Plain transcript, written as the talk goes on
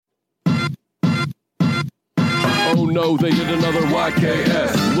Oh no, they did another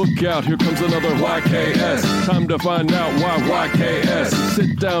YKS. Look out, here comes another YKS. Time to find out why YKS.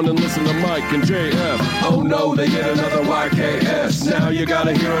 Sit down and listen to Mike and JF. Oh no, they did another YKS. Now you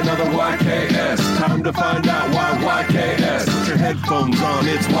gotta hear another YKS. Time to find out why YKS. Put your headphones on,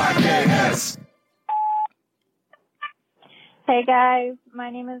 it's YKS. Hey guys, my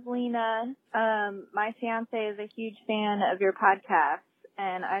name is Lena. My fiance is a huge fan of your podcast,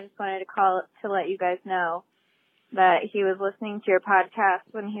 and I just wanted to call to let you guys know that he was listening to your podcast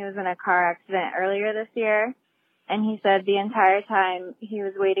when he was in a car accident earlier this year, and he said the entire time he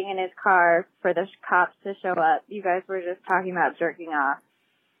was waiting in his car for the cops to show up, you guys were just talking about jerking off.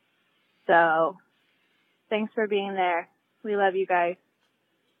 So, thanks for being there. We love you guys.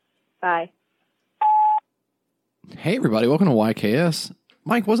 Bye. Hey, everybody. Welcome to YKS.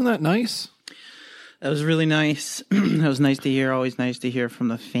 Mike, wasn't that nice? That was really nice. That was nice to hear. Always nice to hear from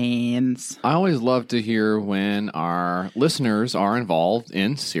the fans. I always love to hear when our listeners are involved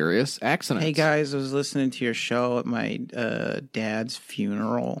in serious accidents. Hey, guys. I was listening to your show at my dad's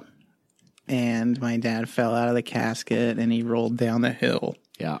funeral, and my dad fell out of the casket, and he rolled down the hill.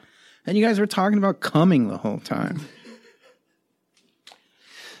 Yeah. And you guys were talking about coming the whole time.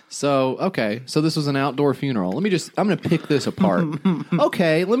 So, okay. So this was an outdoor funeral. I'm going to pick this apart.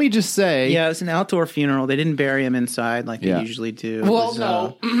 Okay. Let me just say. Yeah, it's an outdoor funeral. They didn't bury him inside like they usually do. Well,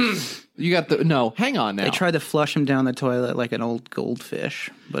 no. No, hang on now. They tried to flush him down the toilet like an old goldfish,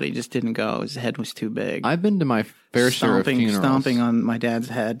 but he just didn't go. His head was too big. I've been to my fair share of funerals. Stomping on my dad's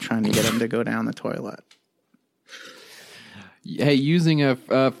head, trying to get him to go down the toilet. Hey, using a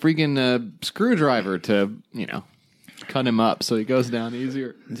freaking screwdriver to, cut him up so he goes down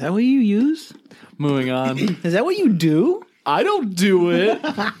easier. Is that what you use? Moving on. Is that what you do? I don't do it.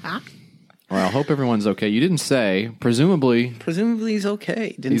 Well, I hope everyone's okay. You didn't say. Presumably he's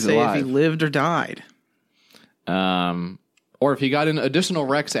okay. Didn't he's say alive. if he lived or died. Or if he got in additional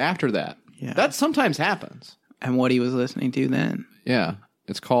wrecks after that. Yeah. That sometimes happens. And what he was listening to then. Yeah.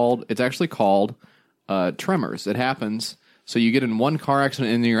 It's actually called tremors. It happens. So you get in one car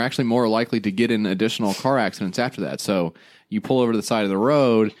accident, and you're actually more likely to get in additional car accidents after that. So you pull over to the side of the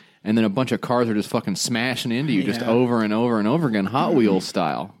road, and then a bunch of cars are just fucking smashing into you just over and over and over again, Hot Wheels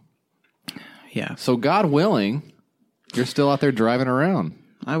style. Yeah. So God willing, you're still out there driving around.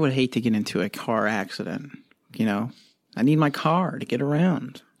 I would hate to get into a car accident. I need my car to get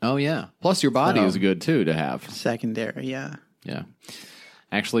around. Oh, yeah. Plus your body is good, too, to have. Secondary, yeah. Yeah.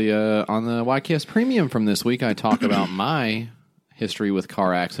 Actually, on the YKS Premium from this week, I talk about my history with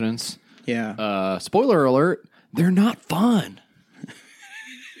car accidents. Yeah. Spoiler alert, they're not fun.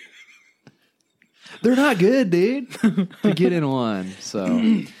 They're not good, dude, to get in one.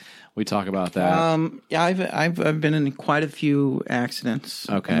 So we talk about that. Yeah, I've been in quite a few accidents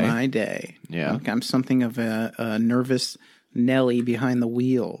in my day. Yeah. I'm something of a nervous Nelly behind the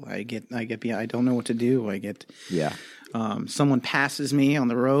wheel. I don't know what to do. Someone passes me on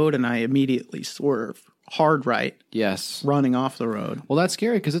the road, and I immediately swerve hard right. Yes. Running off the road. Well, that's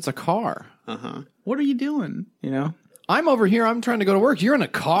scary because it's a car. Uh-huh. What are you doing? I'm over here. I'm trying to go to work. You're in a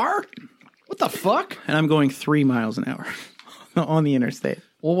car? What the fuck? And I'm going 3 miles an hour on the interstate.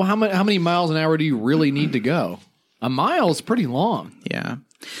 Well, how many miles an hour do you really need to go? A mile is pretty long. Yeah.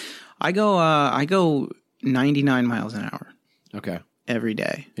 I go 99 miles an hour. Okay. Every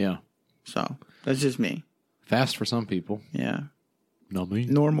day. Yeah. So that's just me. Fast for some people. Yeah. Not me.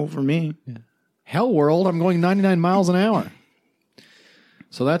 Normal for me. Yeah. Hell world, I'm going 99 miles an hour.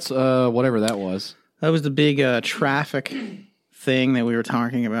 So that's whatever that was. That was the big traffic thing that we were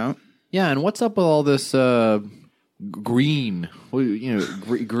talking about. Yeah, and what's up with all this green? Green.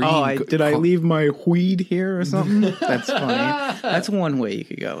 Oh, did I leave my weed here or something? That's funny. That's one way you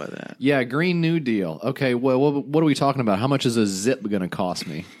could go with that. Yeah, Green New Deal. Okay, well, what are we talking about? How much is a zip going to cost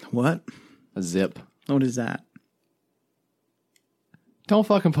me? What? A zip. What is that? Don't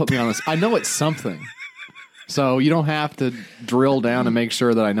fucking put me on this. I know it's something. So you don't have to drill down and make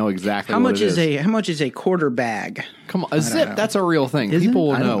sure that I know exactly what it is. How much is a quarter bag? Come on, a zip, that's a real thing. People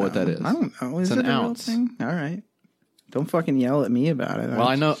will know what that is. I don't know. Is it's it an a ounce. real thing? All right. Don't fucking yell at me about it. Well,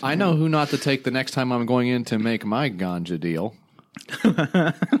 I know who not to take the next time I'm going in to make my ganja deal.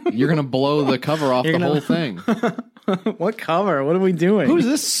 You're going to blow the cover off the whole thing. What cover? What are we doing? Who's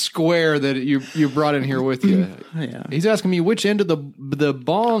this square that you brought in here with you? Yeah. He's asking me which end of the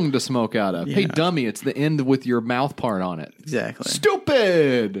bong to smoke out of. Yeah. Hey, dummy, it's the end with your mouth part on it. Exactly.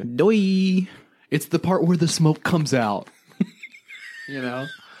 Stupid! Doi. It's the part where the smoke comes out.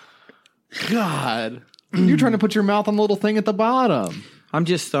 God. You're trying to put your mouth on the little thing at the bottom. I'm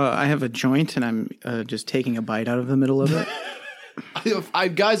just, I have a joint and I'm just taking a bite out of the middle of it.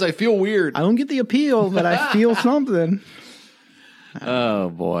 Guys, I feel weird. I don't get the appeal, but I feel something. Oh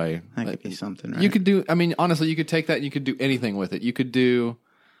boy, That could be something, right? you could do. I mean, honestly, you could take that. And you could do anything with it. You could do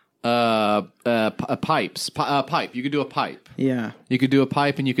pipes. Pipe. You could do a pipe. Yeah. You could do a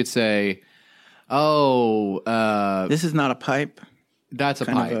pipe, and you could say, "Oh, This is not a pipe. that's a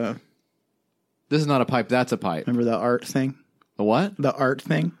Kind pipe. of a, This is not a pipe. That's a pipe." remember the art thing? The what? The art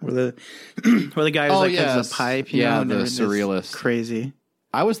thing? Where the guy was like, yes. there's a pipe, you Yeah, know? and the there was this surrealist. Crazy.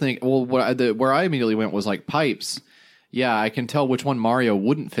 I was thinking. Well, where I immediately went was like pipes. Yeah, I can tell which one Mario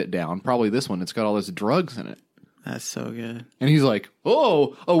wouldn't fit down. Probably this one. It's got all those drugs in it. That's so good. And he's like,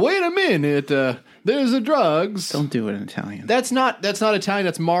 "Oh, wait a minute. There's the drugs." Don't do it in Italian. That's not Italian.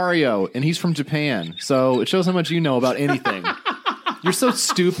 That's Mario, and he's from Japan. So it shows how much you know about anything. You're so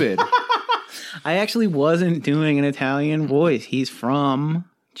stupid. I actually wasn't doing an Italian voice. He's from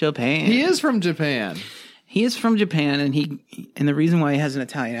Japan. He is from Japan. He is from Japan, and the reason why he has an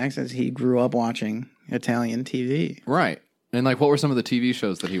Italian accent is he grew up watching Italian TV. Right. And like, what were some of the TV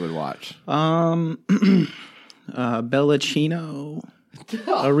shows that he would watch? Bellacino,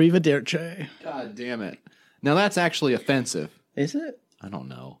 Arrivederci. God damn it. Now that's actually offensive. Is it? I don't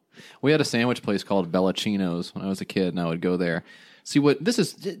know. We had a sandwich place called Bellacino's when I was a kid, and I would go there. See what this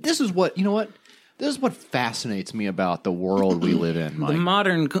is what you know what? This is what fascinates me about the world we live in, Mike.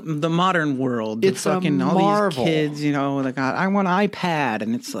 The modern world. It's a all marvel. these kids, you know, like I want an iPad,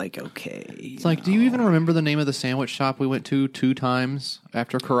 and it's like, okay. It's like, do you even remember the name of the sandwich shop we went to 2 times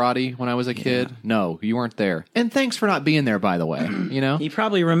after karate when I was a kid? No, you weren't there. And thanks for not being there, by the way. You know? You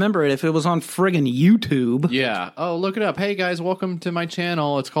probably remember it if it was on friggin' YouTube. Yeah. Oh, look it up. Hey, guys, welcome to my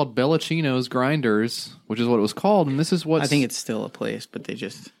channel. It's called Bellacino's Grinders, which is what it was called. And this is what I think it's still a place, but they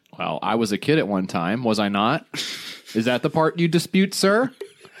just... Well, I was a kid at one time. Was I not? Is that the part you dispute, sir?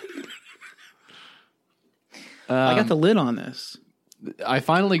 I got the lid on this. I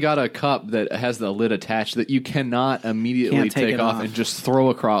finally got a cup that has the lid attached that you cannot immediately Can't take take it off off. and just throw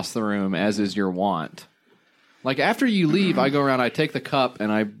across the room, as is your wont. Like, after you leave, I go around, I take the cup,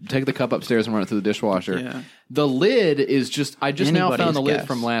 and I take the cup upstairs and run it through the dishwasher. Yeah. The lid is just... I just now found Anybody's the lid guess.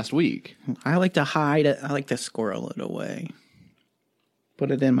 from last week. I like to hide it. I like to squirrel it away. Put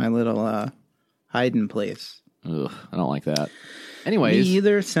it in my little hiding place. Ugh, I don't like that. Me Anyways,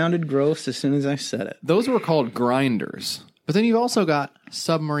 either. Sounded gross as soon as I said it. those were called grinders. But then you've also got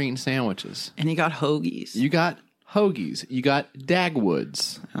submarine sandwiches. And you got hoagies. You got hoagies. You got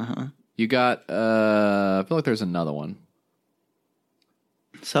Dagwoods. Uh-huh. You got, I feel like there's another one.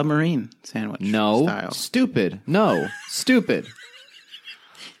 Submarine sandwich. No. Style. Stupid. No. Stupid.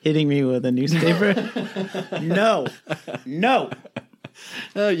 Hitting me with a newspaper. No. No.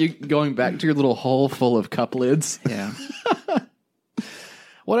 You going back to your little hole full of cup lids. Yeah.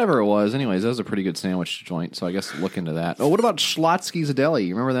 Whatever it was. Anyways, that was a pretty good sandwich joint, so I guess look into that. Oh, what about Schlotsky's Deli?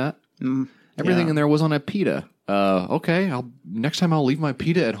 You remember that? Everything in there was on a pita. Okay, next time I'll leave my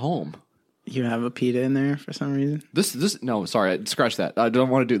pita at home. You have a pita in there for some reason? No, sorry, scratch that. I don't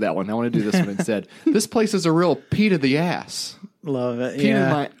want to do that one. I want to do this one instead. This place is a real pita the ass. Love it.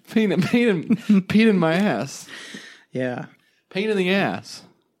 Pain in my ass. Yeah. Pain in the ass.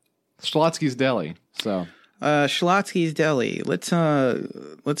 Schlotsky's Deli. So Schlotsky's Deli. Let's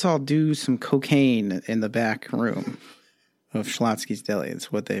all do some cocaine in the back room of Schlotsky's Deli.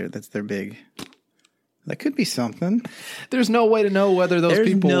 That's their big. That could be something. there's no way to know whether those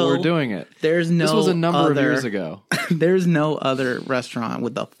people were doing it. There's no. This was a number of other- years ago. There's no other restaurant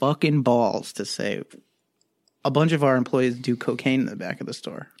with the fucking balls to say a bunch of our employees do cocaine in the back of the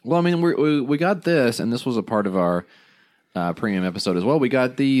store. Well, I mean, we got this, and this was a part of our premium episode as well. We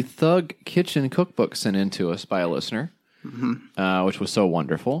got the Thug Kitchen cookbook sent in to us by a listener, which was so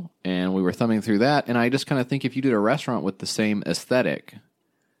wonderful. And we were thumbing through that, and I just kind of think if you did a restaurant with the same aesthetic,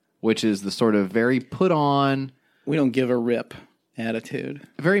 which is the sort of very put on, We don't give a rip attitude.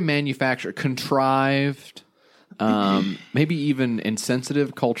 very manufactured, contrived, maybe even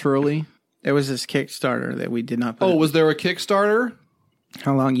insensitive culturally. There was this Kickstarter that we did not put. Oh, was there a Kickstarter?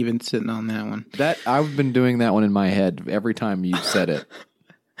 How long you been sitting on that one? That I've been doing that one in my head every time you said it.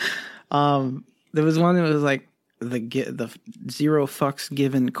 There was one that was like the zero fucks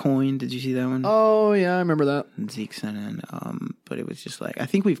given coin. Did you see that one? Oh yeah, I remember that. Zeke sent in. But it was just like, I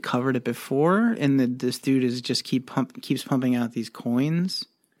think we've covered it before, and this dude is just keeps pumping out these coins.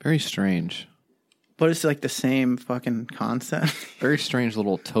 Very strange. But it's like the same fucking concept. Very strange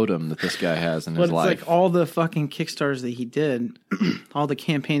little totem that this guy has in But his it's life. like all the fucking Kickstarters that he did, all the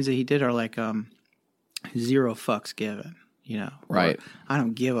campaigns that he did are like zero fucks given, you know? Right. Or, I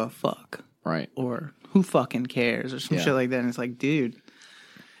don't give a fuck. Right. Or who fucking cares or some Yeah. shit like that. And it's like, dude.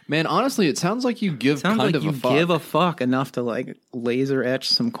 Man, honestly, it sounds like you give Sounds kind like of a you fuck. give a fuck enough to like laser etch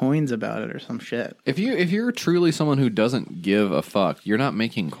some coins about it or some shit. If you're truly someone who doesn't give a fuck, you're not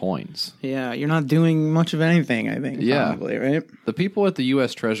making coins. Yeah, you're not doing much of anything, I think. Yeah. Probably, right? The people at the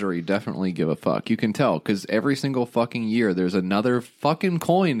U.S. Treasury definitely give a fuck. You can tell because every single fucking year there's another fucking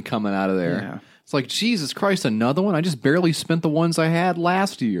coin coming out of there. Yeah. It's like, Jesus Christ, another one? I just barely spent the ones I had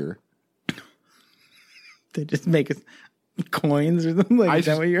last year. They just make it coins or something. Like, is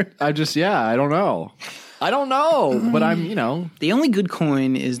that what you're? I don't know. I don't know, but I'm, The only good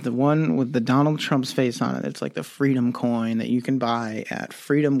coin is the one with the Donald Trump's face on it. It's like the Freedom coin that you can buy at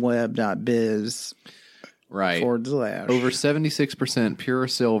freedomweb.biz. right. / Over 76% pure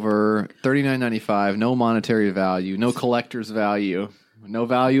silver, $39.95, no monetary value, no collector's value, no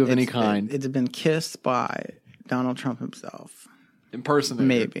value of any kind. It's been kissed by Donald Trump himself. Impersonator.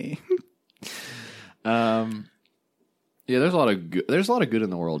 Maybe. Yeah, there's a lot of good in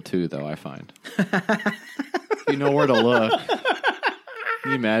the world too, though. I find you know where to look. Can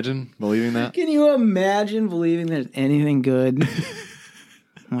you imagine believing that? Can you imagine believing there's anything good?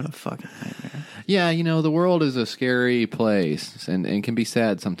 What a fucking nightmare. Yeah, the world is a scary place and can be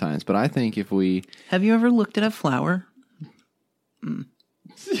sad sometimes. But I think if we, Have you ever looked at a flower?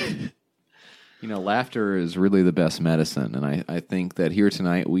 laughter is really the best medicine, and I think that here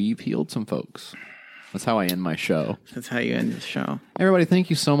tonight we've healed some folks. That's how I end my show. That's how you end the show. Everybody, thank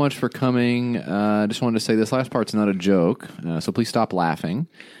you so much for coming. I just wanted to say this last part's not a joke, so please stop laughing.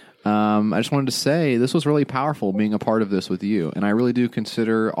 I just wanted to say this was really powerful being a part of this with you, and I really do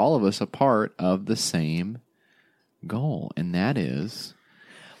consider all of us a part of the same goal, and that is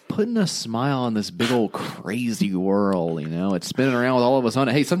putting a smile on this big old crazy world. It's spinning around with all of us on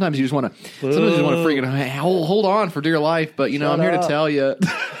it. Hey, sometimes you just want to freaking hold on for dear life, but I'm here to tell you.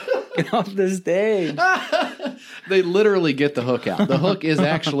 Get off the stage. They literally get the hook out. The hook is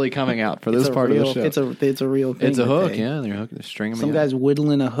actually coming out for this part of the show. It's a real thing. It's a hook, yeah. They're stringing me. Some guy's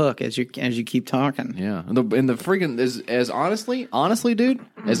whittling a hook as you keep talking. Yeah, and the freaking as honestly, dude,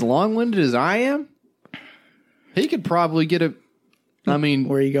 as long-winded as I am, he could probably get a. I mean,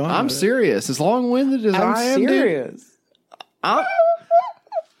 where are you going? I'm serious. As long-winded as I am, serious. Dude,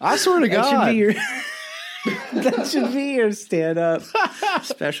 I swear to God. That should be your stand-up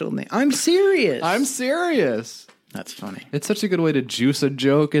special name. I'm serious. I'm serious. That's funny. It's such a good way to juice a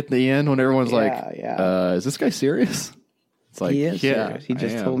joke at the end when everyone's yeah. Is this guy serious? It's like, he is serious. He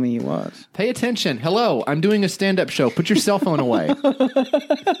just told me he was. Pay attention. Hello, I'm doing a stand-up show. Put your cell phone away.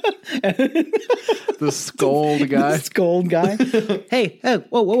 The scold guy. The scold guy. Hey,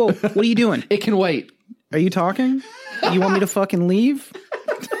 whoa. What are you doing? It can wait. Are you talking? You want me to fucking leave?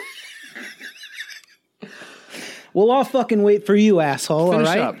 We'll all fucking wait for you, asshole.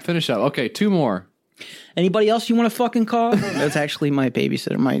 Finish up. Okay, 2 more. Anybody else you want to fucking call? That's actually my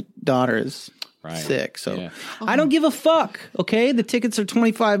babysitter. My daughter is sick, so yeah. I don't give a fuck. Okay, the tickets are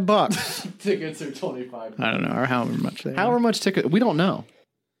 $25. Tickets are $25. I don't know, or however much they are. However much ticket, we don't know.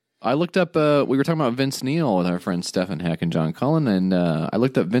 I looked up. We were talking about Vince Neil with our friends Stephen Heck and John Cullen, and I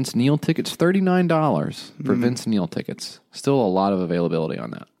looked up Vince Neil tickets. $39 for Vince Neil tickets. Still a lot of availability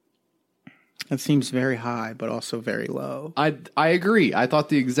on that. That seems very high, but also very low. I agree. I thought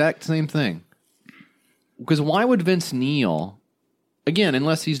the exact same thing. Because why would Vince Neil, again,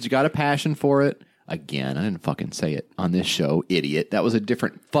 unless he's got a passion for it, again, I didn't fucking say it on this show, idiot. That was a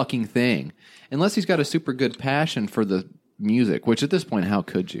different fucking thing. Unless he's got a super good passion for the music, which at this point, how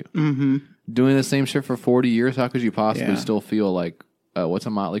could you? Mm-hmm. Doing the same shit for 40 years, how could you possibly still feel like, what's a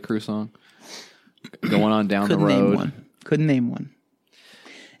Motley Crue song? Going on down the road. Couldn't name one.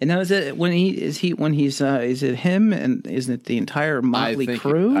 And now is it is it him and is it the entire Motley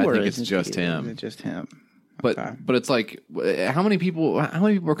Crue? I think it's just him. Is it just him? But Okay. but it's like how many people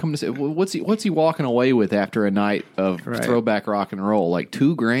are coming to say what's he walking away with after a night of throwback rock and roll? Like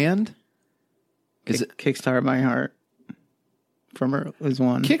 $2,000? Is it Kickstart My Heart from her was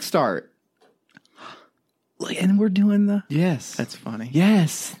one. Kickstart? And we're doing the Yes. That's funny.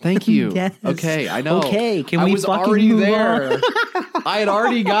 Yes. Thank you. Yes. Okay, I know. Okay, can we I was fucking already move there. on? I had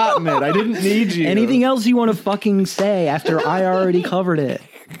already gotten it. I didn't need you. Anything else you want to fucking say after I already covered it?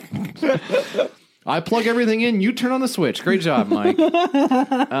 I plug everything in. You turn on the switch. Great job, Mike.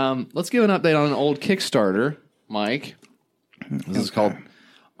 Let's give an update on an old Kickstarter, Mike. This is called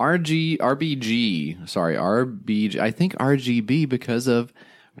RBG. Sorry, RBG. I think RGB because of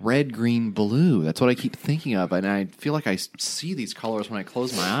red, green, blue. That's what I keep thinking of, and I feel like I see these colors when I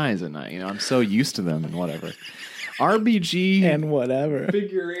close my eyes at night. I'm so used to them and whatever. RBG And whatever.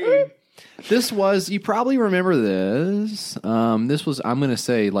 figurine. This was, you probably remember this. This was, I'm going to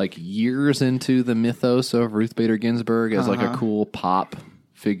say, like years into the mythos of Ruth Bader Ginsburg as like a cool pop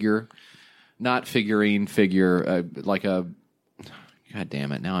figure, not figurine figure, like a. God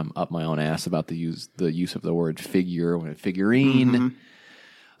damn it! Now I'm up my own ass about the use of the word figure when a figurine. Mm-hmm.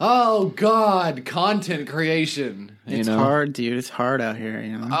 Oh God, content creation. It's hard, dude. It's hard out here.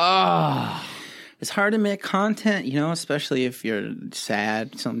 It's hard to make content. Especially if you're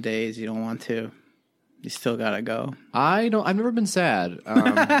sad. Some days you don't want to. You still gotta go. I've never been sad,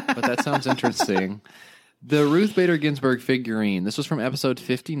 but that sounds interesting. The Ruth Bader Ginsburg figurine. This was from episode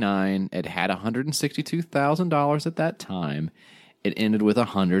 59. It had $162,000 at that time. It ended with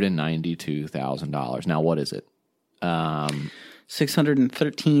 $192,000. Now, what is it?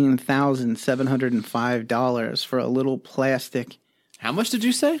 $613,705 for a little plastic. How much did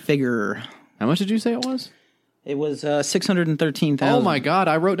you say? Figure. How much did you say it was? It was $613,000. Oh my God!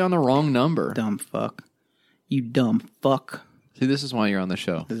 I wrote down the wrong number. Dumb fuck. You dumb fuck. See, this is why you're on the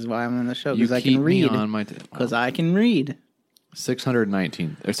show. This is why I'm on the show, because I can read. Because I can read.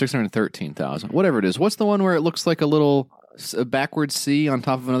 619 or 613,000, whatever it is. What's the one where it looks like a little backward C on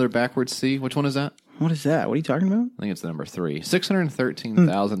top of another backward C? Which one is that? What is that? What are you talking about? I think it's the number 3.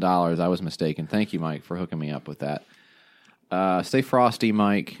 $613,000. I was mistaken. Thank you, Mike, for hooking me up with that. Stay frosty,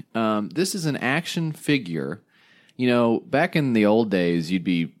 Mike. This is an action figure. Back in the old days, you'd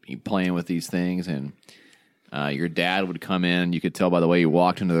be playing with these things, and your dad would come in. You could tell by the way he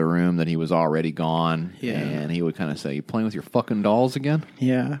walked into the room that he was already gone. Yeah. And he would kind of say, "You playing with your fucking dolls again?"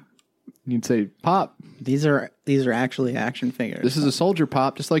 Yeah. You'd say, "Pop, these are actually action figures. This is a soldier,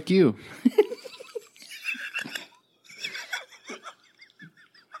 Pop, just like you."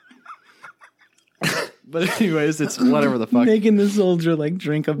 But anyways, it's whatever the fuck. Making the soldier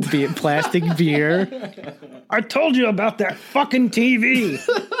drink a plastic beer. I told you about that fucking TV.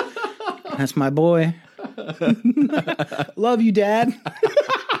 That's my boy. Love you, Dad.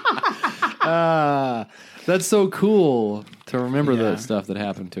 That's so cool to remember the stuff that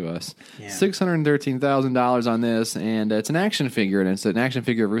happened to us. Yeah. $613,000 on this, and it's an action figure, and it's an action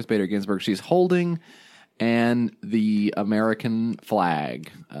figure of Ruth Bader Ginsburg. She's holding the American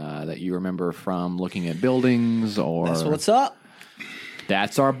flag that you remember from looking at buildings or... That's what's up.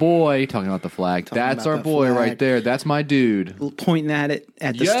 That's our boy. Talking about the flag. That's our boy flag right there. That's my dude. Pointing at it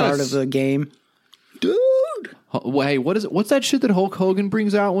at the start of the game. Dude! Hey, what is it? What's that shit that Hulk Hogan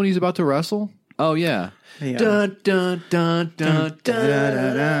brings out when he's about to wrestle? Oh, yeah. Dun, dun, dun, dun, dun,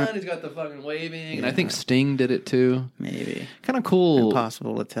 dun. He's got the fucking waving. Yeah. And I think Sting did it too. Maybe. Kind of cool.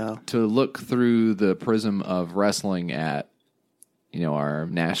 Impossible to tell. To look through the prism of wrestling at, our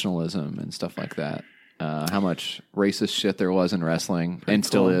nationalism and stuff like that. How much racist shit there was in wrestling. Pretty and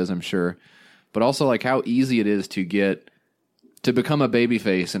still is, I'm sure. But also how easy it is to become a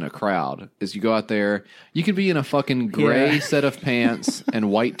babyface in a crowd. Is you go out there, you could be in a fucking gray set of pants and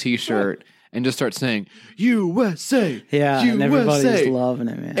white t-shirt and just start saying, USA! Yeah, USA! And everybody's loving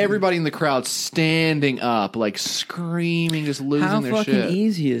it, man. Everybody in the crowd standing up, screaming, just losing their shit. How fucking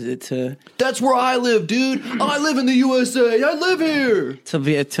easy is it to... That's where I live, dude! I live in the USA! I live here!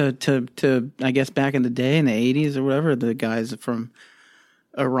 To I guess back in the day, in the 80s or whatever, the guys from...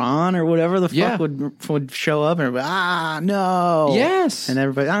 Iran or whatever the fuck would show up and no. Yes. And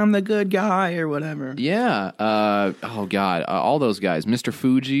everybody, I'm the good guy or whatever. Yeah. Oh, God. All those guys. Mr.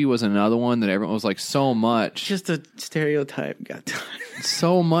 Fuji was another one that everyone was so much. Just a stereotype. God.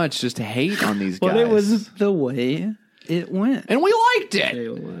 So much just hate on these guys. But it was the way it went. And we liked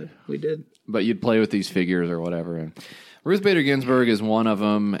it. We did. But you'd play with these figures or whatever. And Ruth Bader Ginsburg is one of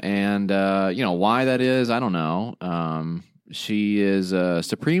them. And, why that is, I don't know. She is a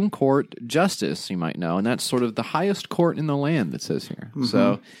Supreme Court justice, you might know, and that's sort of the highest court in the land, it says here. Mm-hmm.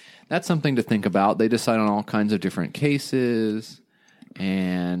 So that's something to think about. They decide on all kinds of different cases,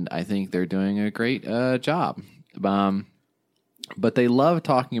 and I think they're doing a great job. But they love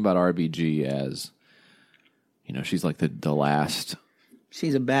talking about RBG as, she's like the last...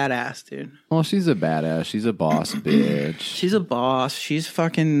 She's a badass, dude. Well, she's a badass. She's a boss bitch. She's a boss. She's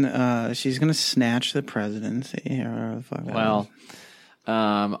fucking... she's going to snatch the presidency. Well,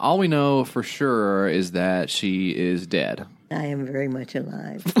 all we know for sure is that she is dead. I am very much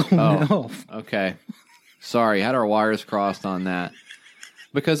alive. Oh, no. Okay. Sorry, had our wires crossed on that.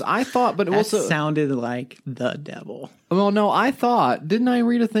 Because I thought, but it that also sounded like the devil. Well, no, I thought. Didn't I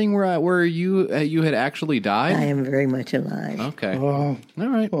read a thing where you had actually died? I am very much alive. Okay. Oh, all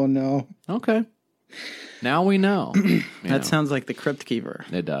right. Oh no. Okay. Now we know. That sounds like the Crypt Keeper.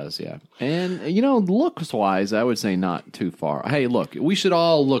 It does, yeah. And looks wise, I would say not too far. Hey, look, we should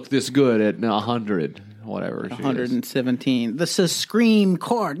all look this good at 100, whatever. 117. This is Scream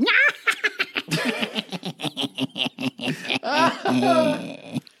Court.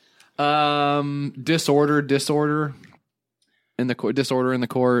 Disorder. in the court. Disorder in the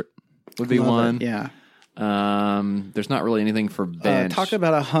court would be Love one. it, yeah. There's not really anything for bench. Talk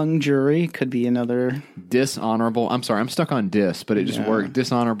about a hung jury could be another. Dishonorable. I'm sorry, I'm stuck on dis, but it just worked.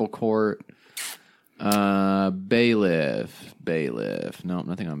 Dishonorable court. Bailiff. No,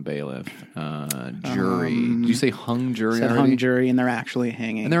 nothing on bailiff. Jury. Did you say hung jury Said already? hung jury, and they're actually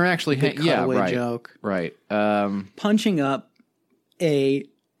hanging. And they're actually hanging. Yeah, cutaway right. joke. Right. Punching up a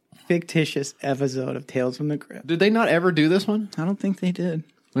fictitious episode of Tales from the Crypt. Did they not ever do this one? I don't think they did.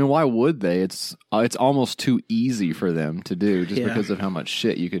 I mean, why would they? It's almost too easy for them to do, just because of how much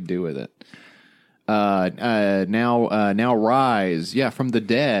shit you could do with it. Now Rise, from the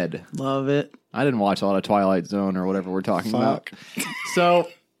dead. Love it. I didn't watch a lot of Twilight Zone or whatever we're talking about. So,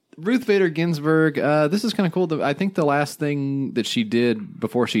 Ruth Bader Ginsburg, this is kind of cool. I think the last thing that she did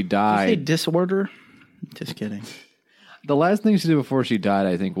before she died. Did you say disorder? Just kidding. The last thing she did before she died,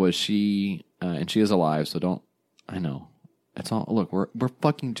 I think, was she, and she is alive, so don't. I know. That's all. Look, we're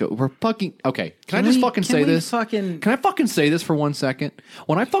fucking. We're fucking. Okay, can I just fucking say this? Can I fucking say this for 1 second?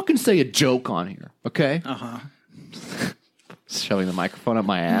 When I fucking say a joke on here, okay? Shoving the microphone up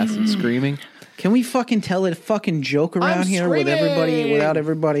my ass and screaming. Can we fucking tell a fucking joke around here with everybody, without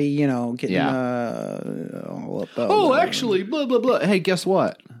everybody, getting all up? Actually, blah blah blah. Hey, guess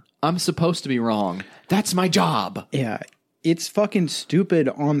what? I'm supposed to be wrong. That's my job. Yeah, it's fucking stupid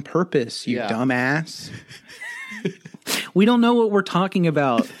on purpose, you dumbass. We don't know what we're talking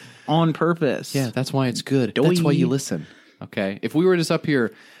about on purpose. Yeah, that's why it's good. That's why you listen. Okay? If we were just up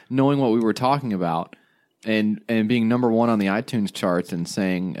here knowing what we were talking about and being number one on the iTunes charts and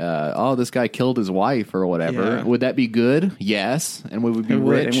saying, this guy killed his wife or whatever, would that be good? Yes. And we would be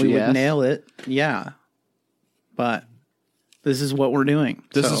rich. And we would nail it. Yeah. But this is what we're doing.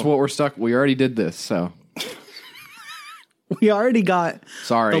 This is what we're stuck. We already did this, so. We already got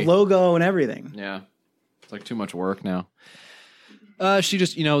the logo and everything. Yeah. It's like too much work now. She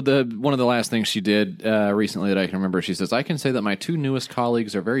just, one of the last things she did recently that I can remember, she says, I can say that my two newest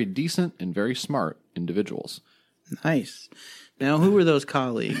colleagues are very decent and very smart individuals. Nice. Now, who were those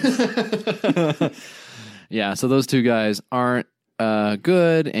colleagues? Yeah, so those two guys aren't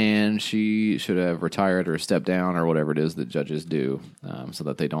good, and she should have retired or stepped down or whatever it is that judges do so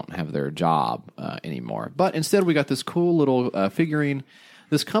that they don't have their job anymore. But instead, we got this cool little figurine.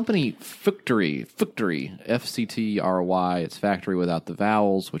 This company, Factory, F-C-T-R-Y, it's factory without the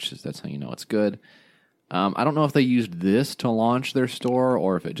vowels, that's how you know it's good. I don't know if they used this to launch their store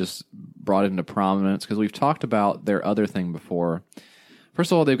or if it just brought it into prominence, because we've talked about their other thing before.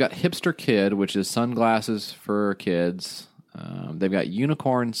 First of all, they've got Hipster Kid, which is sunglasses for kids. They've got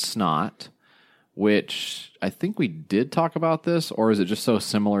Unicorn Snot, which I think we did talk about this, or is it just so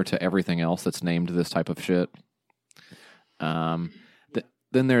similar to everything else that's named this type of shit?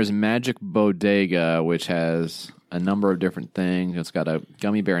 Then there's Magic Bodega, which has a number of different things. It's got a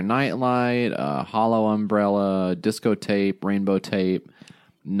gummy bear nightlight, a hollow umbrella, disco tape, rainbow tape,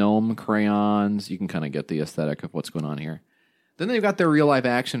 gnome crayons. You can kind of get the aesthetic of what's going on here. Then they've got their real-life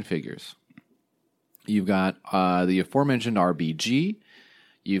action figures. You've got the aforementioned RBG.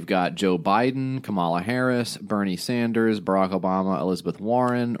 You've got Joe Biden, Kamala Harris, Bernie Sanders, Barack Obama, Elizabeth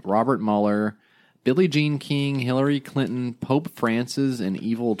Warren, Robert Mueller, Billie Jean King, Hillary Clinton, Pope Francis, and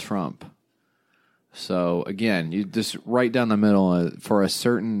Evil Trump. So, again, you just right down the middle for a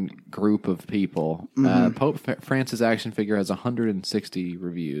certain group of people. Pope Francis action figure has 160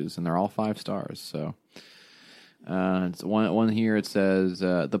 reviews, and they're all 5 stars. So, it's one here, it says,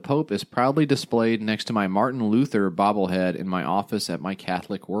 the Pope is proudly displayed next to my Martin Luther bobblehead in my office at my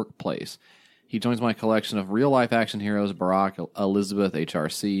Catholic workplace. He joins my collection of real-life action heroes, Barack, Elizabeth,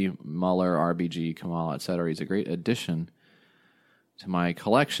 HRC, Mueller, RBG, Kamala, etc. He's a great addition to my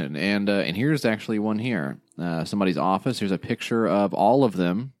collection. And here's actually one here. Somebody's office. Here's a picture of all of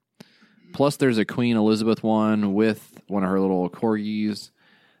them. Plus there's a Queen Elizabeth one with one of her little corgis.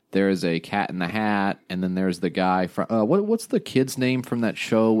 There's a Cat in the Hat. And then there's the guy from... what's the kid's name from that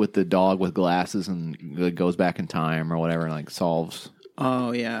show with the dog with glasses and goes back in time or whatever and solves...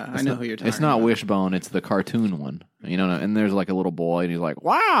 Oh, yeah. I know who you're talking about. It's not Wishbone. It's the cartoon one. And there's like a little boy, and he's like,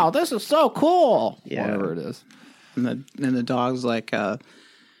 wow, this is so cool. Yeah. Whatever it is. And the dog's like,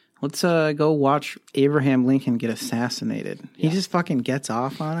 let's go watch Abraham Lincoln get assassinated. Yeah. He just fucking gets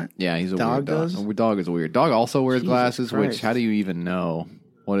off on it. Yeah, he's a weird dog. Dog is weird. Dog also wears glasses, which how do you even know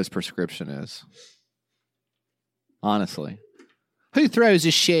what his prescription is? Honestly. Who throws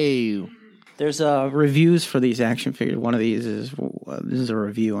a shoe? There's reviews for these action figures. One of these is this is a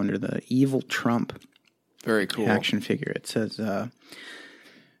review under the Evil Trump. Very cool action figure. It says the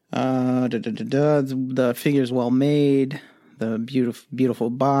figure's well made. the beautiful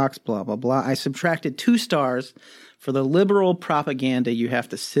box, blah, blah, blah. I subtracted 2 stars for the liberal propaganda you have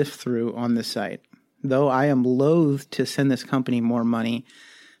to sift through on the site. Though I am loath to send this company more money,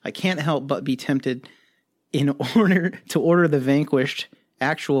 I can't help but be tempted in order to order the vanquished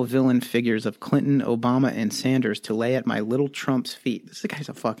actual villain figures of Clinton, Obama, and Sanders to lay at my little Trump's feet. This guy's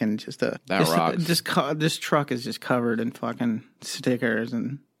a fucking this truck is just covered in fucking stickers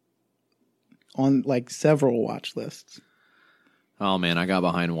and on like several watch lists. Oh man, I got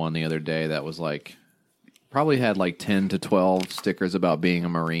behind one the other day that was like probably had like 10 to 12 stickers about being a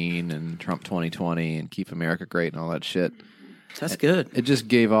Marine and Trump 2020 and keep America great and all that shit. That's good. It just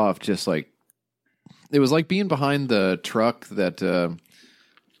gave off just like it was like being behind the truck that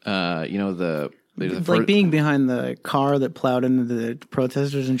like being behind the car that plowed into the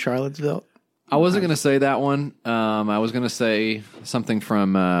protesters in Charlottesville. I wasn't going to say that one. I was going to say something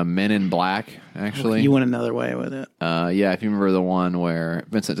from Men in Black, actually. You went another way with it. Yeah, if you remember the one where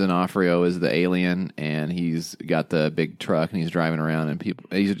Vincent D'Onofrio is the alien and he's got the big truck and he's driving around and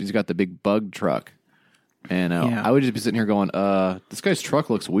he's got the big bug truck. And I would just be sitting here going, this guy's truck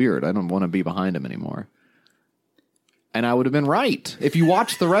looks weird. I don't want to be behind him anymore. And I would have been right. If you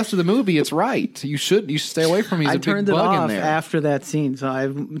watch the rest of the movie, it's right. You should stay away from him. He's a big bug in there. I turned it off after that scene, so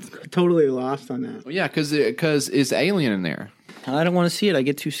I'm totally lost on that. Well, yeah, because it's alien in there. I don't want to see it. I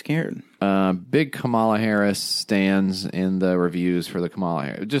get too scared. Big Kamala Harris stands in the reviews for the Kamala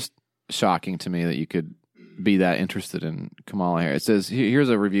Harris. Just shocking to me that you could be that interested in Kamala Harris. It says, here's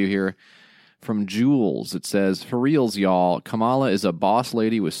a review here from Jules. It says, for reals, y'all, Kamala is a boss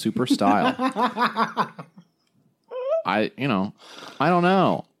lady with super style. I don't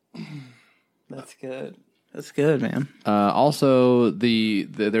know. That's good. That's good, man. Also,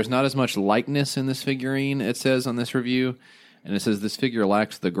 there's not as much likeness in this figurine, it says on this review. And it says this figure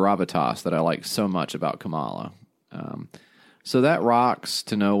lacks the gravitas that I like so much about Kamala. So that rocks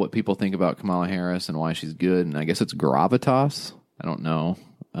to know what people think about Kamala Harris and why she's good. And I guess it's gravitas. I don't know.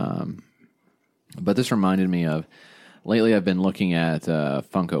 But this reminded me of... Lately, I've been looking at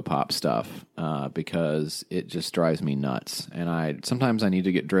Funko Pop stuff because it just drives me nuts. And sometimes I need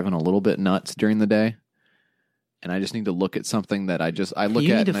to get driven a little bit nuts during the day. And I just need to look at something that I look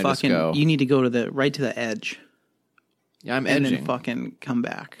at and I just go... You need to go to the edge. Yeah, I'm edging. And then fucking come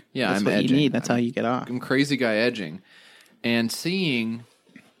back. Yeah, That's I'm what edging. You need. That's how you get off. I'm crazy guy edging. And seeing...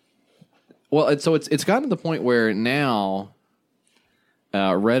 Well, it's gotten to the point where now...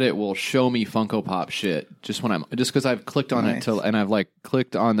 Reddit will show me Funko Pop shit just because I've clicked on it and I've like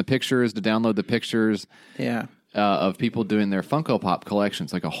clicked on the pictures to download the pictures of people doing their Funko Pop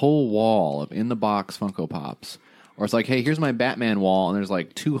collections, like a whole wall of in the box Funko Pops. Or it's like, hey, here's my Batman wall, and there's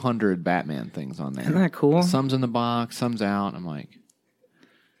like 200 Batman things on there. Isn't that cool? Some's in the box, some's out. I'm like,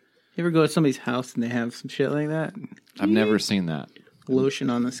 you ever go to somebody's house and they have some shit like that? I've never seen that. Lotion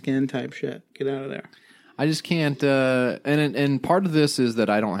on the skin type shit. Get out of there. I just can't, and part of this is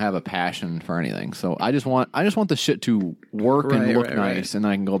that I don't have a passion for anything. So I just want the shit to work and look nice, and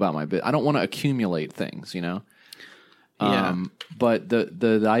I can go about my bit. I don't want to accumulate things, you know. Yeah. But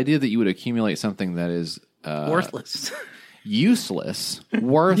the idea that you would accumulate something that is worthless, useless,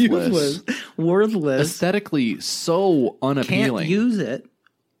 worthless, aesthetically so unappealing, can't use it.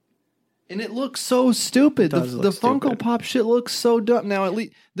 And it looks so stupid. The Funko stupid. Pop shit looks so dumb. Now, at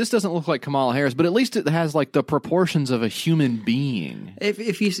least this doesn't look like Kamala Harris, but at least it has like the proportions of a human being.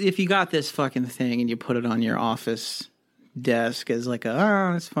 If you got this fucking thing and you put it on your office desk as like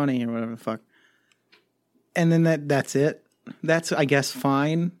it's funny or whatever the fuck, and then that's it. That's I guess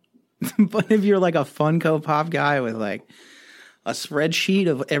fine. But if you're like a Funko Pop guy with like a spreadsheet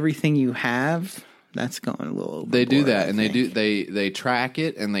of everything you have. That's going a little overboard. They do that, and they track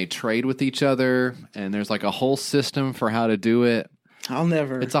it, and they trade with each other, and there's like a whole system for how to do it. I'll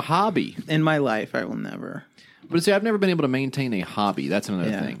never. It's a hobby. In my life, I will never. But see, I've never been able to maintain a hobby. That's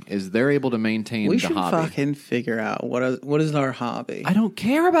another thing. Is they're able to maintain we the hobby. We should fucking figure out what is our hobby. I don't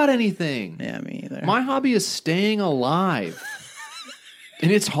care about anything. Yeah, me either. My hobby is staying alive.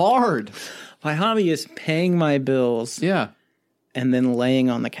 And it's hard. My hobby is paying my bills. Yeah. And then laying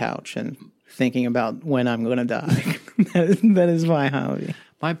on the couch and thinking about when I'm going to die. that is my hobby.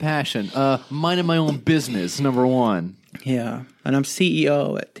 My passion. Minding my own business, number one. Yeah. And I'm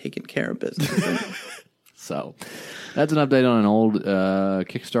CEO at taking care of business. So, that's an update on an old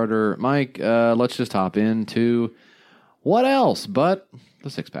Kickstarter. Mike, let's just hop into what else but the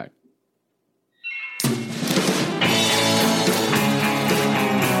six-pack.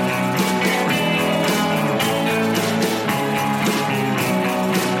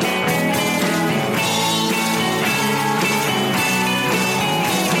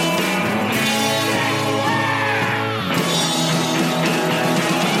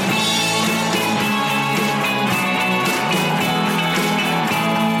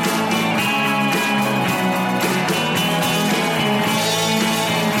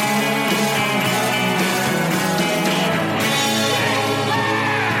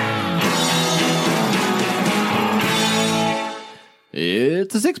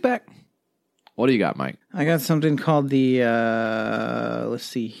 What do you got, Mike? I got something called the, let's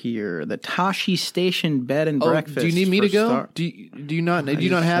see here, the Tashi Station Bed and Breakfast. Do you need me to go? Star- Do you not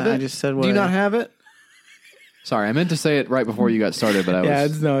have it? I just said what Do you I- not have it? Sorry, I meant to say it right before you got started, but I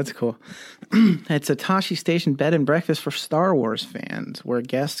was... It's cool. It's a Tashi Station Bed and Breakfast for Star Wars fans, where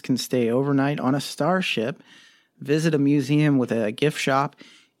guests can stay overnight on a starship, visit a museum with a gift shop,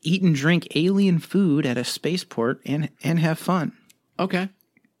 eat and drink alien food at a spaceport, and have fun. Okay.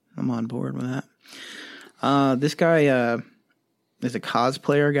 I'm on board with that. This guy is a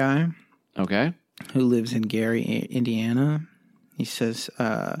cosplayer guy Okay. who lives in Gary, Indiana. He says,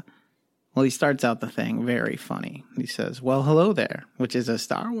 he starts out the thing very funny. He says, well, hello there, which is a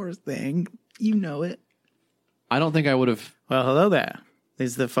Star Wars thing. You know it. I don't think I would have... Well, hello there.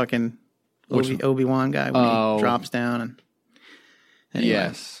 Is the fucking Obi-Wan guy when he drops down. And anyway,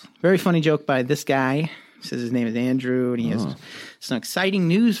 Yes. very funny joke by this guy. He says his name is Andrew, and he has some exciting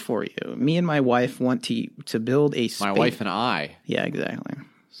news for you. Me and my wife want to build a space... My wife and I. Yeah, exactly.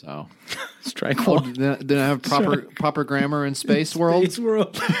 So... Strike Oh, one. did I have proper grammar in Space World? Space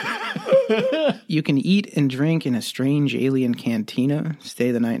World. You can eat and drink in a strange alien cantina, stay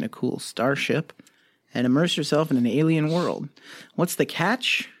the night in a cool starship, and immerse yourself in an alien world. What's the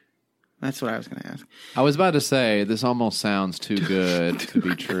catch? That's what I was going to ask. I was about to say, this almost sounds too good to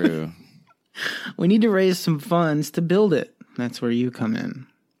be true. We need to raise some funds to build it. That's where you come in.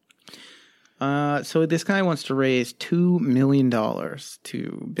 So this guy wants to raise $2 million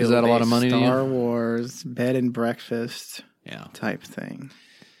to build Is that a lot of money to you? Star Wars bed and breakfast Yeah. type thing.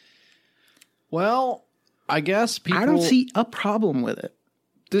 Well, I guess people... I don't see a problem with it.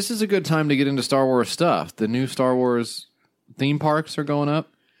 This is a good time to get into Star Wars stuff. The new Star Wars theme parks are going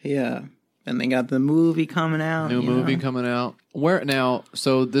up. Yeah. And they got the movie coming out. New you movie know? coming out. Where now?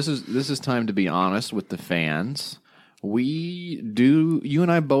 So this is time to be honest with the fans. You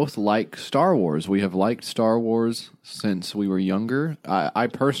and I both like Star Wars. We have liked Star Wars since we were younger. I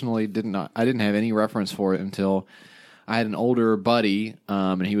personally didn't have any reference for it until I had an older buddy,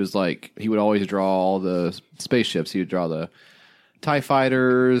 and he would always draw all the spaceships. He would draw the TIE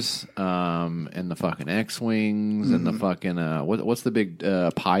fighters, and the fucking X-Wings, and the fucking what's the big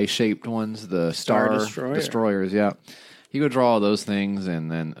pie-shaped ones? The Star Destroyers, yeah. He would draw all those things, and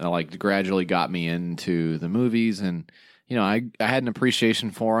then gradually got me into the movies, and I had an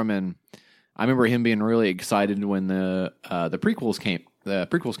appreciation for him, and I remember him being really excited when the prequels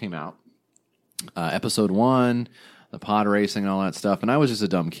came out, Episode 1, the pod racing and all that stuff, and I was just a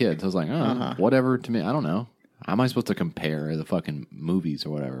dumb kid, so I was like, whatever to me, I don't know. How am I supposed to compare the fucking movies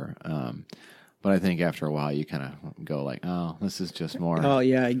or whatever? But I think after a while you kind of go like, oh, this is just more. Oh,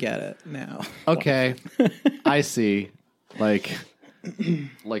 yeah, I get it now. Okay, I see. Like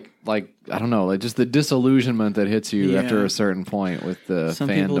I don't know, just the disillusionment that hits you after a certain point with the Some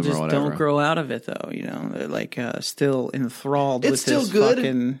fandom people just or whatever. don't grow out of it, though. They're still enthralled It's with still this good.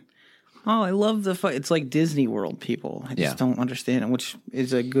 fucking. Oh, I love it's like Disney World people. I just don't understand it, which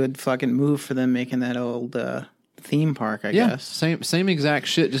is a good fucking move for them making that old theme park, I guess. Same exact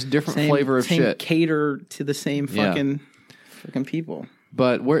shit, just different flavor of same shit. Cater to the same fucking people.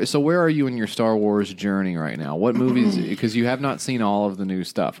 But where are you in your Star Wars journey right now? What movies? Because you have not seen all of the new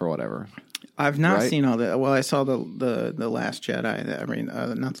stuff or whatever. I've not seen all that. Well, I saw the Last Jedi. I mean,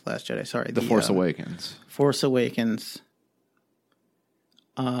 not the Last Jedi. Sorry, The Force Awakens. Force Awakens.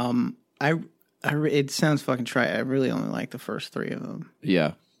 It sounds fucking trite. I really only like the first 3 of them.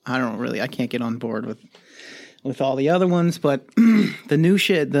 Yeah. I can't get on board with all the other ones, but the new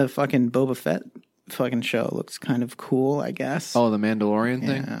shit, the fucking Boba Fett fucking show looks kind of cool, I guess. Oh, the Mandalorian